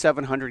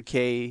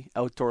 2700K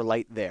outdoor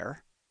light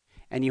there,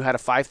 and you had a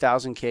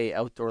 5000K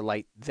outdoor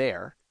light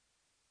there,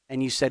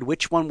 and you said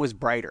which one was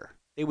brighter,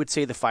 they would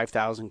say the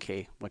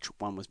 5000K, which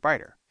one was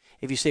brighter.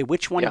 If you say,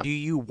 which one Yeah, do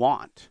you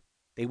want?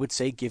 They would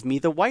say, give me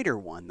the whiter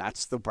one.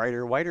 That's the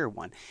brighter, whiter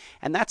one.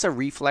 And that's a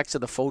reflex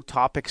of the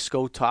photopic,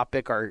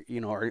 scotopic.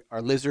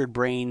 Our lizard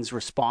brains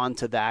respond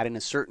to that in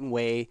a certain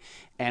way,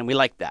 and we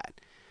like that.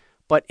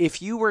 But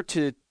if you were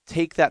to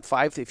take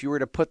if you were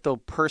to put the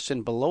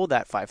person below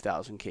that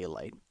 5000K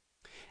light,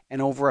 and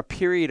over a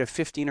period of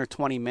 15 or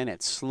 20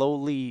 minutes,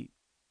 slowly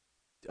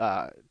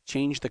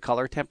change the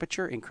color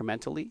temperature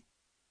incrementally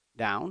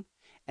down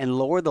and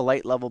lower the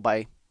light level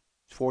by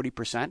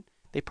 40%,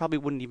 they probably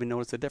wouldn't even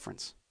notice the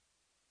difference.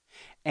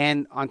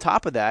 And on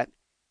top of that,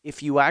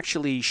 if you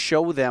actually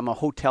show them a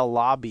hotel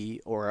lobby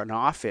or an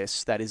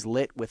office that is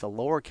lit with a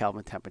lower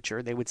Kelvin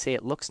temperature, they would say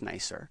it looks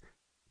nicer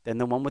than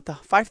the one with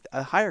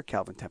a higher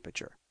Kelvin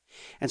temperature.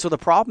 And so the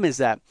problem is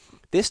that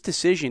this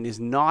decision is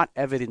not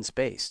evidence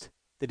based.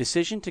 The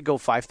decision to go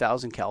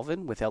 5,000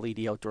 Kelvin with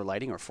LED outdoor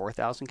lighting or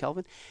 4,000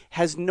 Kelvin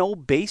has no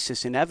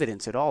basis in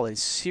evidence at all. It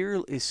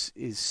is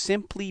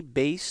simply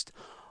based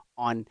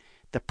on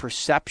the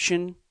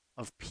perception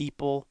of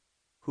people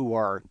who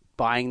are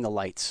buying the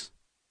lights,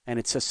 and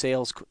it's a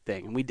sales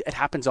thing. And it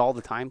happens all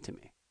the time to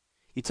me.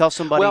 You tell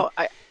somebody, well,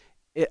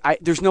 I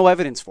there's no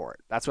evidence for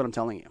it. That's what I'm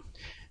telling you.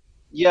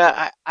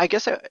 yeah, I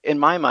guess in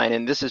my mind,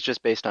 and this is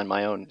just based on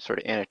my own sort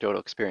of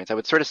anecdotal experience, I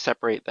would sort of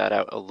separate that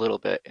out a little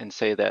bit and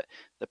say that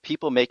the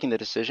people making the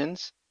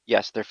decisions,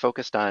 yes, they're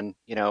focused on,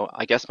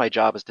 I guess my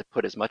job is to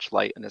put as much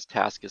light in this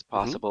task as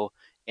Hmm. possible.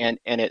 And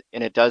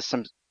it does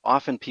some,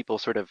 often people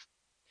sort of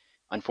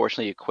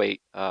unfortunately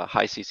equate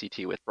high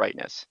CCT with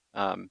brightness.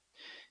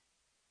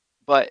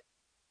 But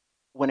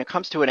when it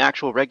comes to an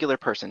actual regular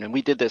person, and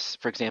we did this,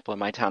 for example, in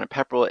my town in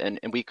Pepperell,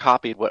 and we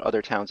copied what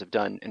other towns have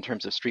done in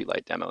terms of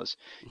streetlight demos,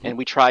 Hmm. and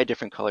we tried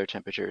different color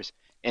temperatures,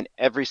 and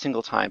every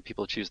single time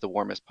people choose the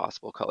warmest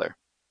possible color.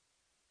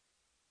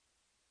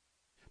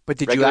 But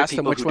did you Regular ask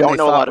them people which who one don't they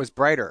know a thought lot of, was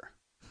brighter?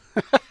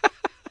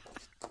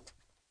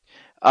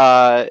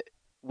 uh,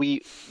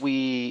 we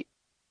we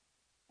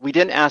we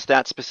didn't ask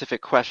that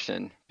specific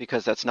question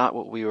because that's not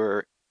what we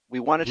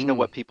wanted to know Hmm.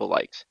 what people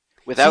liked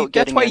See, without that's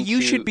getting why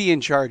you should into, be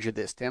in charge of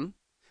this, Tim.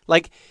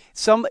 Like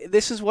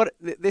this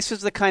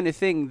is the kind of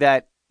thing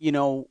that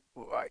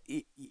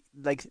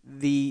like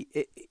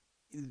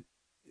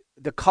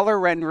the color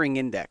rendering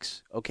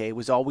index, okay,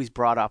 was always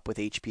brought up with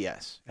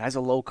HPS. It has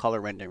a low color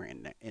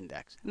rendering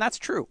index, and that's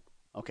true.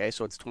 Okay,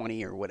 so it's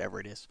 20 or whatever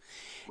it is,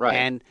 right.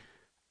 and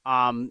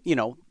um, you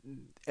know,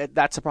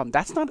 that's a problem.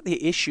 That's not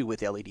the issue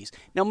with LEDs.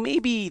 Now,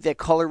 maybe the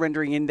color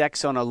rendering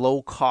index on a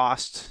low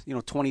cost,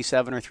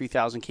 27 or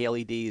 3000K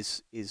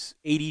LEDs is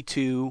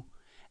 82,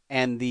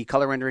 and the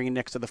color rendering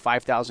index of the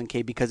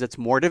 5000K, because it's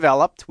more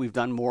developed, we've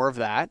done more of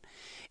that,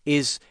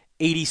 is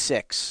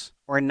 86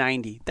 or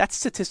 90. That's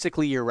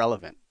statistically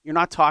irrelevant. You're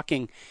not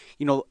talking,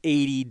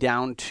 80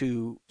 down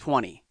to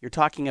 20. You're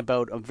talking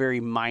about a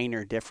very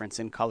minor difference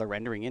in color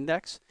rendering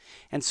index.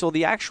 And so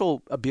the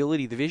actual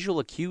ability, the visual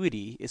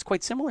acuity is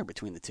quite similar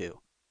between the two.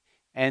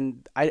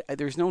 And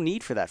there's no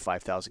need for that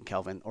 5,000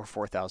 Kelvin or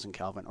 4,000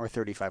 Kelvin or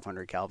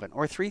 3,500 Kelvin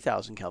or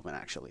 3,000 Kelvin,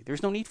 actually.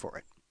 There's no need for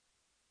it.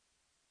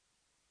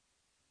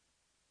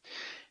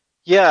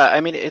 Yeah, I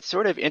mean, it's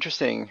sort of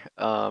interesting,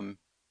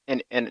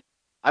 and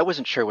I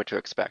wasn't sure what to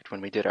expect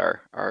when we did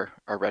our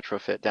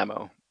retrofit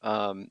demo,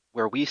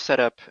 where we set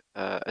up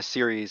a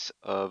series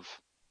of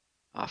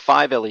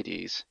 5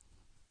 LEDs,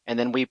 and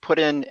then we put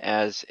in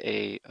as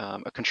a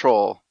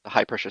control the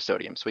high pressure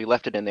sodium. So we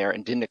left it in there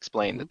and didn't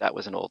explain Mm-hmm. that that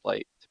was an old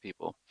light to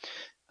people.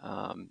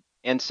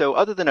 And so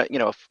other than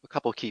a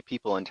couple key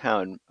people in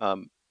town,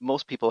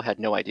 most people had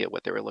no idea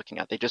what they were looking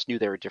at. They just knew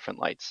there were different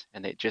lights,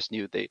 and they just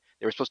knew they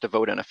were supposed to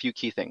vote on a few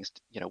key things.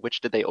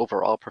 Which did they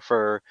overall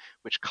prefer?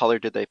 Which color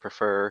did they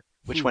prefer?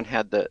 Which Hmm. one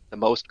had the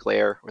most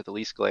glare or the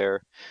least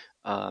glare?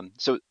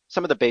 So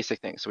some of the basic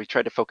things. So we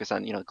tried to focus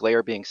on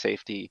glare being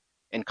safety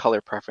and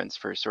color preference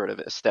for sort of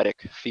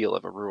aesthetic feel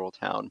of a rural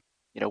town.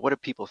 What do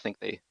people think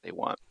they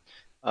want?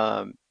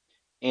 Um,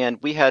 and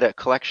we had a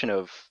collection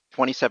of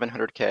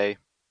 2700K,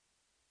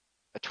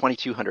 a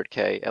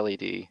 2200K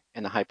LED,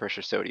 and the high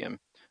pressure sodium.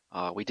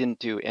 We didn't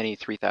do any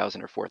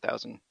 3000 or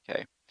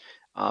 4000K.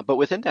 But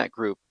within that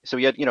group, so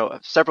we had,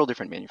 several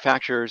different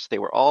manufacturers. They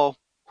were all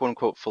quote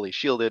unquote fully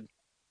shielded,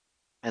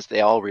 as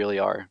they all really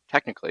are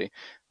technically.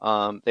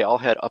 They all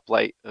had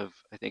uplight of,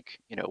 I think,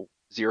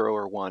 0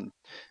 or 1.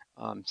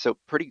 So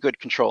pretty good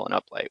control in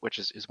uplight, which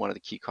is one of the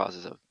key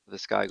causes of the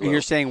sky And you're glow.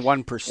 saying And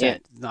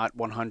 1%, not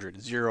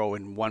 100, 0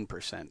 and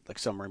 1%, like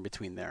somewhere in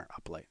between there,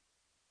 uplight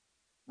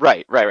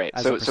right.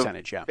 as a So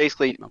percentage. Yeah.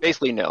 basically Okay.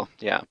 basically no,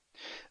 yeah.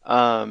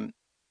 Um,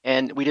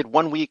 and we did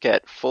 1 week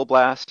at full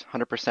blast,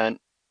 100%,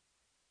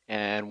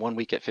 and 1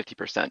 week at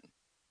 50%.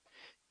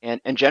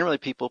 And generally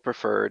people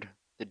preferred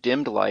the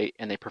dimmed light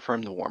and they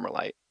preferred the warmer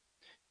light.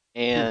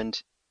 Hmm.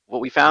 And what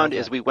we I found love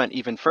is that. we went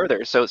even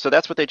further. So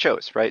that's what they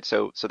chose, right?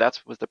 So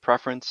that's was the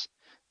preference.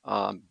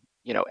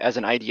 As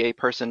an IDA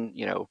person,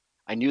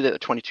 I knew that the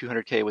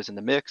 2200K was in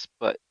the mix,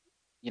 but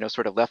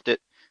sort of left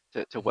it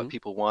to what Hmm.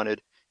 people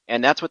wanted.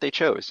 And that's what they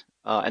chose.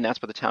 And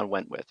that's what the town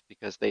went with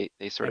because they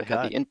sort Thank of had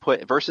the God.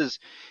 input versus,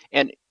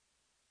 and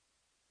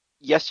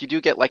yes, you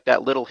do get like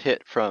that little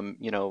hit from,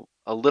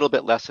 a little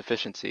bit less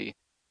efficiency,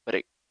 but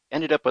it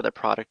ended up with a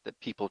product that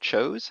people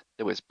chose.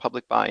 There was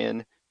public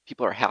buy-in.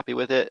 People are happy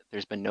with it.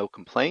 There's been no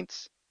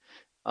complaints.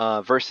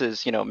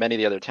 Versus, many of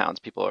the other towns,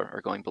 people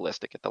are going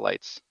ballistic at the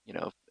lights,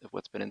 of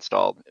what's been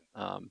installed.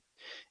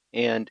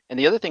 And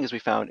the other thing is we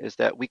found is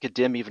that we could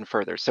dim even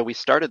further. So we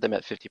started them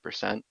at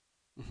 50%,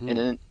 and Hmm.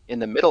 then in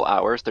the middle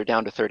hours, they're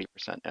down to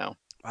 30% now.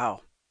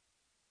 Wow.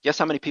 Guess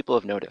how many people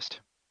have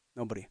noticed?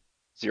 Nobody.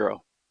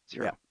 Zero,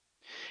 Yeah. zero.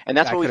 And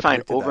that's I what we could have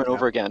find predicted over that. and Yeah.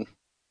 over again.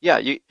 Yeah,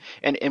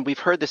 and we've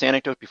heard this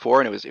anecdote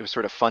before, and it was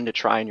sort of fun to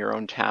try in your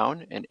own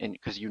town, and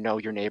because you know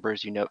your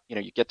neighbors, you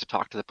get to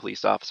talk to the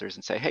police officers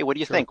and say, hey, what do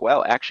you Sure. think?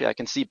 Well, actually, I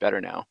can see better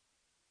now.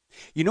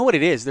 You know what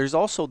it is? There's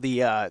also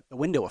the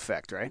window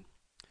effect, right?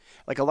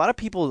 Like a lot of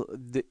people,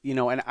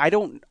 and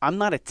I'm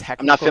not a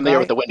I'm not technical familiar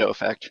with guy. the window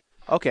effect.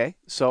 Okay,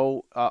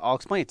 so I'll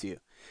explain it to you.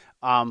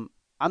 I'm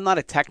not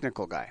a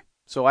technical guy,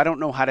 so I don't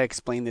know how to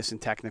explain this in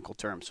technical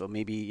terms. So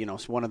maybe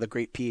it's one of the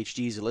great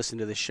PhDs who listen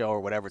to this show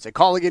or whatever. Say,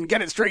 call again,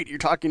 get it straight. You're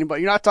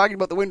not talking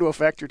about the window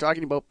effect. You're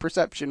talking about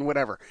perception,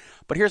 whatever.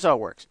 But here's how it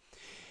works.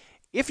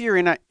 If you're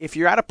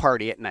at a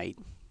party at night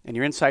and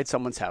you're inside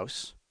someone's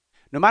house,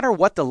 no matter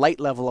what the light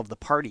level of the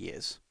party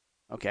is,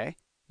 okay,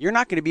 you're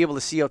not going to be able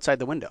to see outside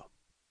the window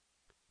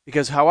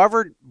because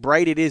however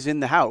bright it is in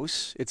the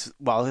house, it's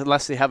well,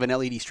 unless they have an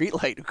LED street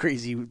light,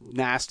 crazy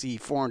nasty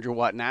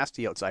 400-watt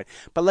nasty outside.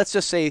 But let's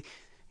just say,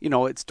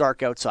 it's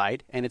dark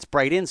outside and it's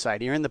bright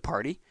inside. You're in the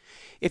party.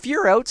 If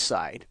you're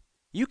outside,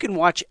 you can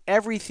watch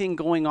everything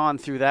going on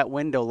through that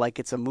window like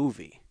it's a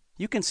movie.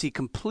 You can see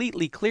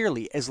completely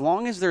clearly as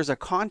long as there's a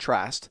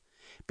contrast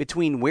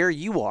between where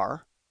you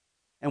are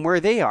and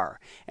where they are.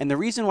 And the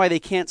reason why they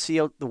can't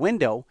see out the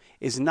window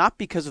is not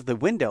because of the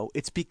window,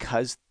 it's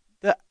because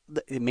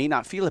it may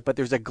not feel it, but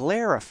there's a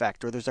glare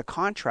effect or there's a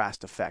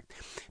contrast effect.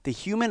 The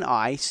human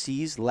eye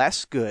sees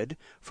less good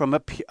from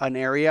an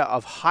area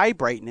of high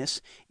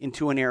brightness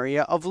into an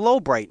area of low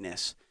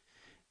brightness.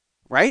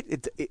 Right?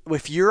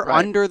 If you're Right.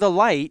 under the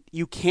light,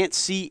 you can't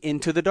see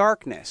into the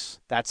darkness.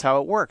 That's how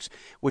it works,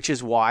 which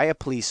is why a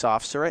police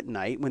officer at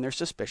night, when they're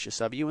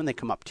suspicious of you and they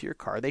come up to your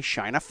car, they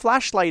shine a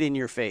flashlight in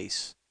your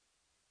face.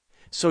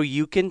 So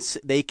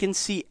they can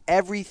see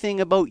everything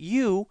about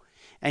you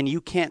and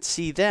you can't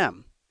see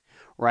them,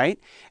 right?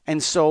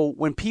 And so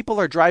when people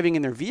are driving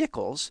in their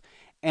vehicles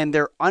and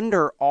they're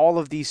under all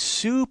of these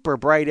super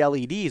bright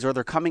LEDs, or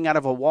they're coming out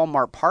of a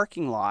Walmart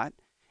parking lot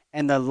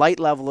and the light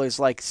level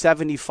is like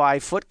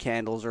 75 foot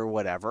candles or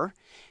whatever,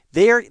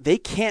 they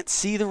can't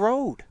see the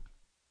road.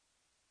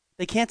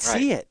 They can't Right.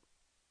 see it.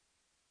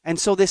 And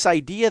so this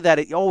idea that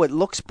it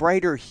looks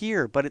brighter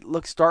here, but it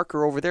looks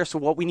darker over there. So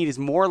what we need is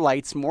more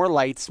lights, more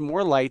lights,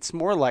 more lights,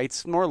 more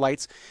lights, more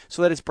lights,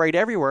 so that it's bright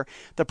everywhere.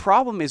 The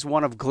problem is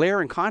one of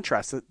glare and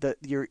contrast.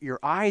 Your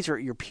eyes or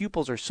your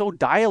pupils are so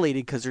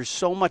dilated because there's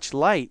so much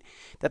light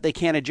that they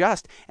can't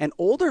adjust. And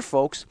older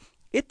folks,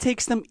 it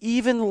takes them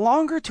even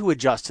longer to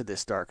adjust to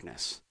this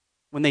darkness.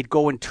 When they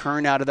go and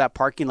turn out of that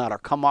parking lot or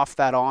come off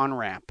that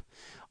on-ramp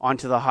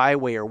onto the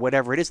highway or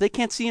whatever it is, they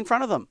can't see in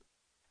front of them.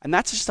 And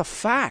that's just a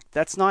fact.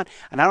 That's not,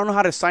 and I don't know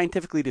how to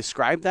scientifically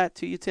describe that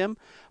to you, Tim,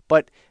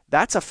 but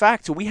that's a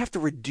fact. So we have to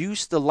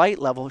reduce the light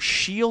level,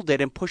 shield it,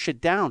 and push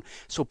it down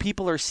so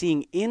people are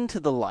seeing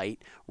into the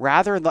light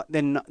rather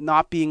than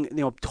not being,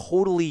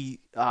 totally,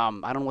 I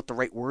don't know what the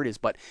right word is,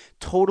 but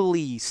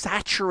totally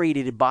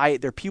saturated by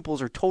it. Their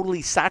pupils are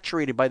totally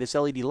saturated by this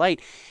LED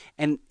light,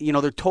 and,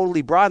 they're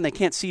totally broad and they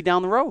can't see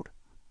down the road.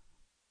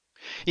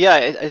 Yeah,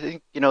 I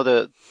think,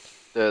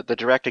 the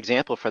direct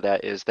example for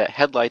that is that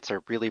headlights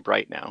are really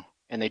bright now,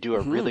 and they do a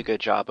Mm-hmm. really good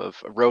job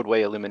of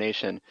roadway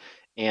illumination.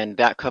 And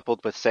that coupled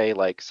with, say,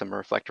 like some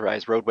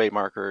reflectorized roadway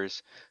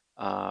markers,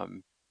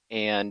 um,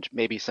 and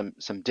maybe some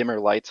dimmer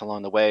lights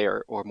along the way,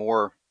 or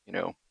more,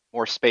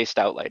 more spaced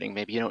out lighting.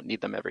 Maybe you don't need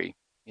them every,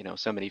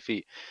 so many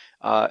feet.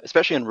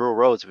 Especially in rural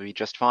roads would be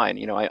just fine.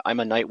 I'm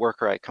a night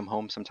worker. I come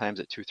home sometimes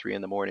at 2, 3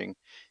 in the morning,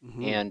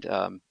 Mm-hmm.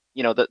 and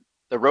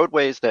the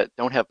roadways that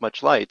don't have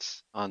much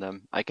lights on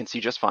them, I can see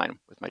just fine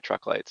with my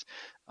truck lights.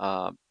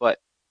 But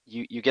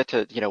you get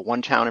to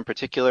one town in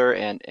particular,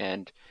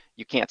 and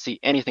you can't see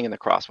anything in the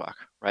crosswalk,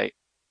 right?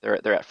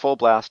 They're at full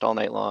blast all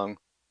night long.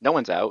 No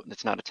one's out.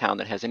 It's not a town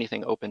that has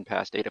anything open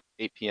past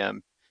 8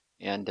 p.m.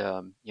 And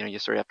you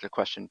sort of have to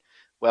question,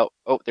 well,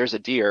 oh, there's a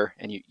deer,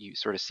 and you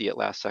sort of see it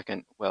last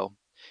second. Well,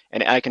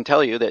 and I can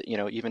tell you that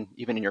even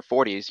in your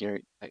 40s,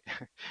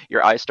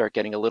 your eyes start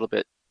getting a little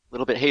bit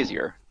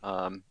hazier,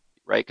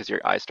 right? Because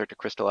your eyes start to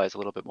crystallize a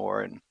little bit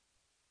more. And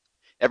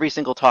every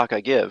single talk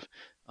I give,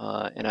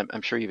 and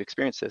I'm sure you've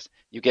experienced this,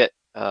 you get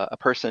a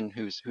person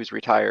who's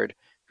retired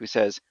who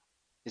says,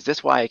 "Is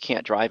this why I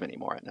can't drive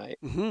anymore at night?"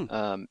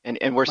 Mm-hmm.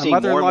 And we're My seeing more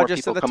and mother-in-law more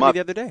just said people that to come me up. the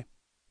other day.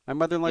 My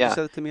mother-in-law just Yeah,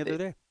 said it to me the they,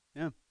 other day.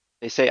 Yeah.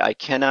 they say I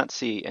cannot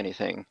see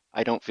anything.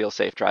 I don't feel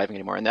safe driving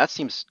anymore, and that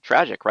seems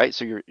tragic, right?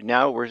 So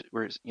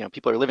we're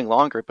people are living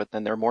longer, but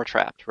then they're more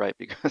trapped, right?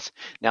 Because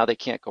now they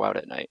can't go out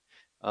at night.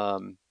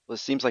 Well, it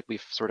seems like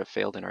we've sort of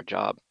failed in our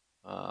job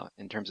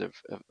in terms of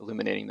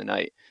illuminating the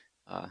night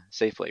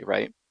safely,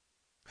 right?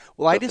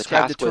 Well, So I if the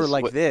described it task to her was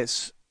like what,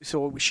 this.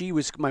 So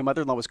my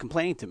mother-in-law was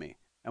complaining to me,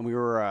 and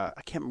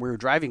I can't remember, we were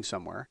driving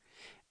somewhere,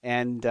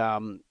 and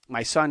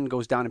my son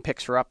goes down and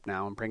picks her up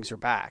now and brings her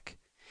back.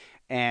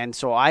 And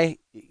so I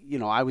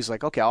was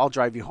like, okay, I'll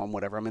drive you home,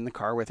 whatever. I'm in the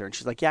car with her, and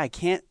she's like, yeah,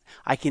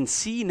 I can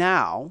see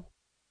now,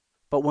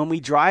 but when we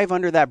drive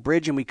under that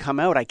bridge and we come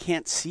out, I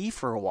can't see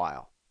for a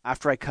while.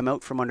 After I come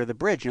out from under the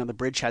bridge, the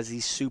bridge has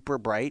these super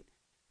bright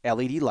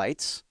LED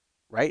lights,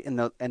 right? And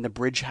the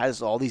bridge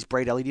has all these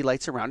bright LED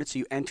lights around it. So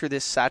you enter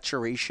this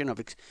saturation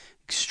of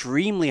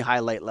extremely high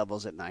light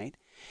levels at night.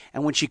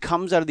 And when she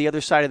comes out of the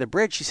other side of the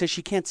bridge, she says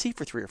she can't see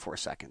for 3 or 4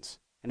 seconds,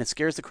 and it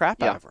scares the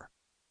crap out yeah, of her.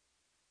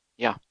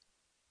 yeah,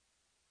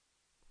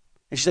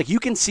 And she's like, "You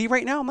can see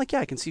right now?" I'm like,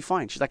 "Yeah, I can see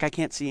fine." She's like, "I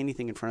can't see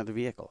anything in front of the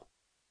vehicle."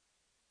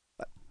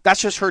 That's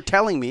just her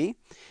telling me,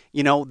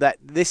 that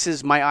this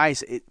is my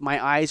eyes.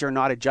 My eyes are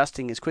not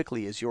adjusting as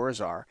quickly as yours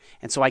are,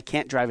 and so I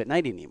can't drive at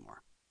night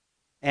anymore.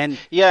 And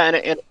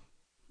yeah,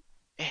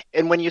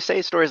 and when you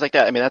say stories like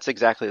that, I mean that's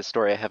exactly the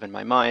story I have in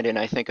my mind, and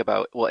I think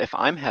about, well, if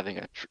I'm having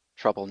a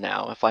trouble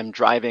now, if I'm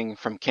driving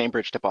from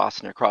Cambridge to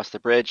Boston across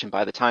the bridge, and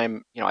by the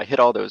time I hit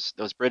all those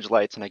bridge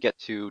lights and I get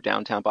to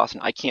downtown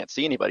Boston, I can't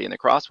see anybody in the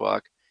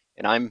crosswalk,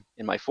 and I'm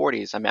in my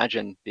 40s.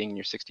 Imagine being in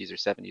your 60s or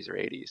 70s or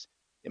 80s.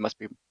 it must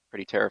be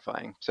pretty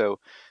terrifying. So,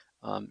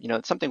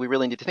 it's something we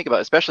really need to think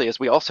about, especially as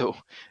we also,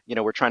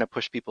 we're trying to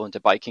push people into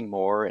biking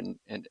more and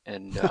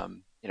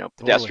Totally.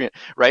 pedestrian,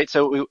 right?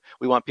 So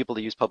we want people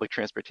to use public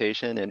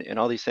transportation and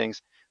all these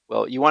things.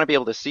 Well, you want to be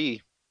able to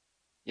see,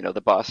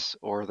 the bus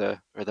or the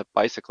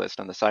bicyclist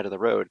on the side of the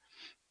road.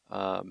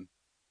 Um,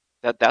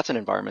 that's an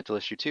environmental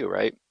issue too,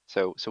 right?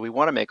 So we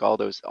want to make all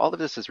of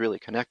this is really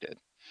connected.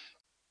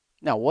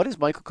 Now, what is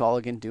Michael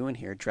Colligan doing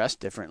here, dressed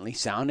differently,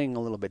 sounding a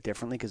little bit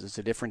differently because it's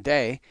a different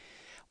day?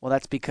 Well,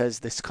 that's because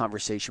this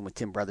conversation with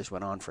Tim Brothers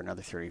went on for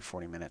another 30 or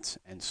 40 minutes.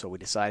 And so we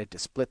decided to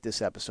split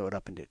this episode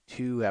up into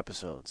 2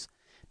 episodes.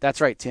 That's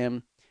right,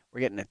 Tim.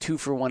 We're getting a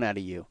 2-for-1 out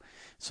of you.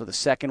 So the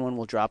second one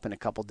will drop in a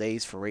couple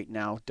days. For right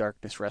now,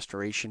 Darkness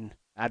Restoration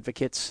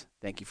advocates,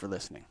 thank you for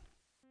listening.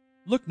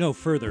 Look no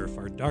further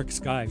for dark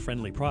sky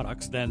friendly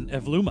products than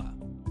Evluma.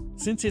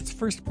 Since its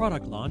first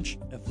product launch,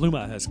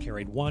 Evluma has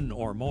carried one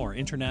or more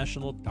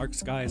International Dark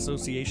Sky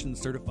Association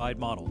certified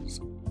models.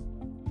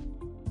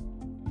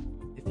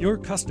 If your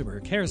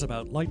customer cares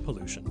about light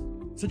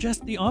pollution,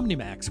 suggest the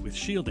OmniMax with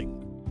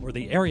shielding or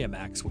the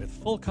AreaMax with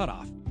full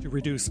cutoff to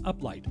reduce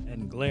uplight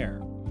and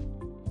glare.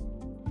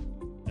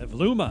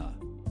 Evluma,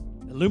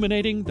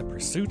 illuminating the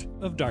pursuit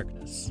of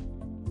darkness.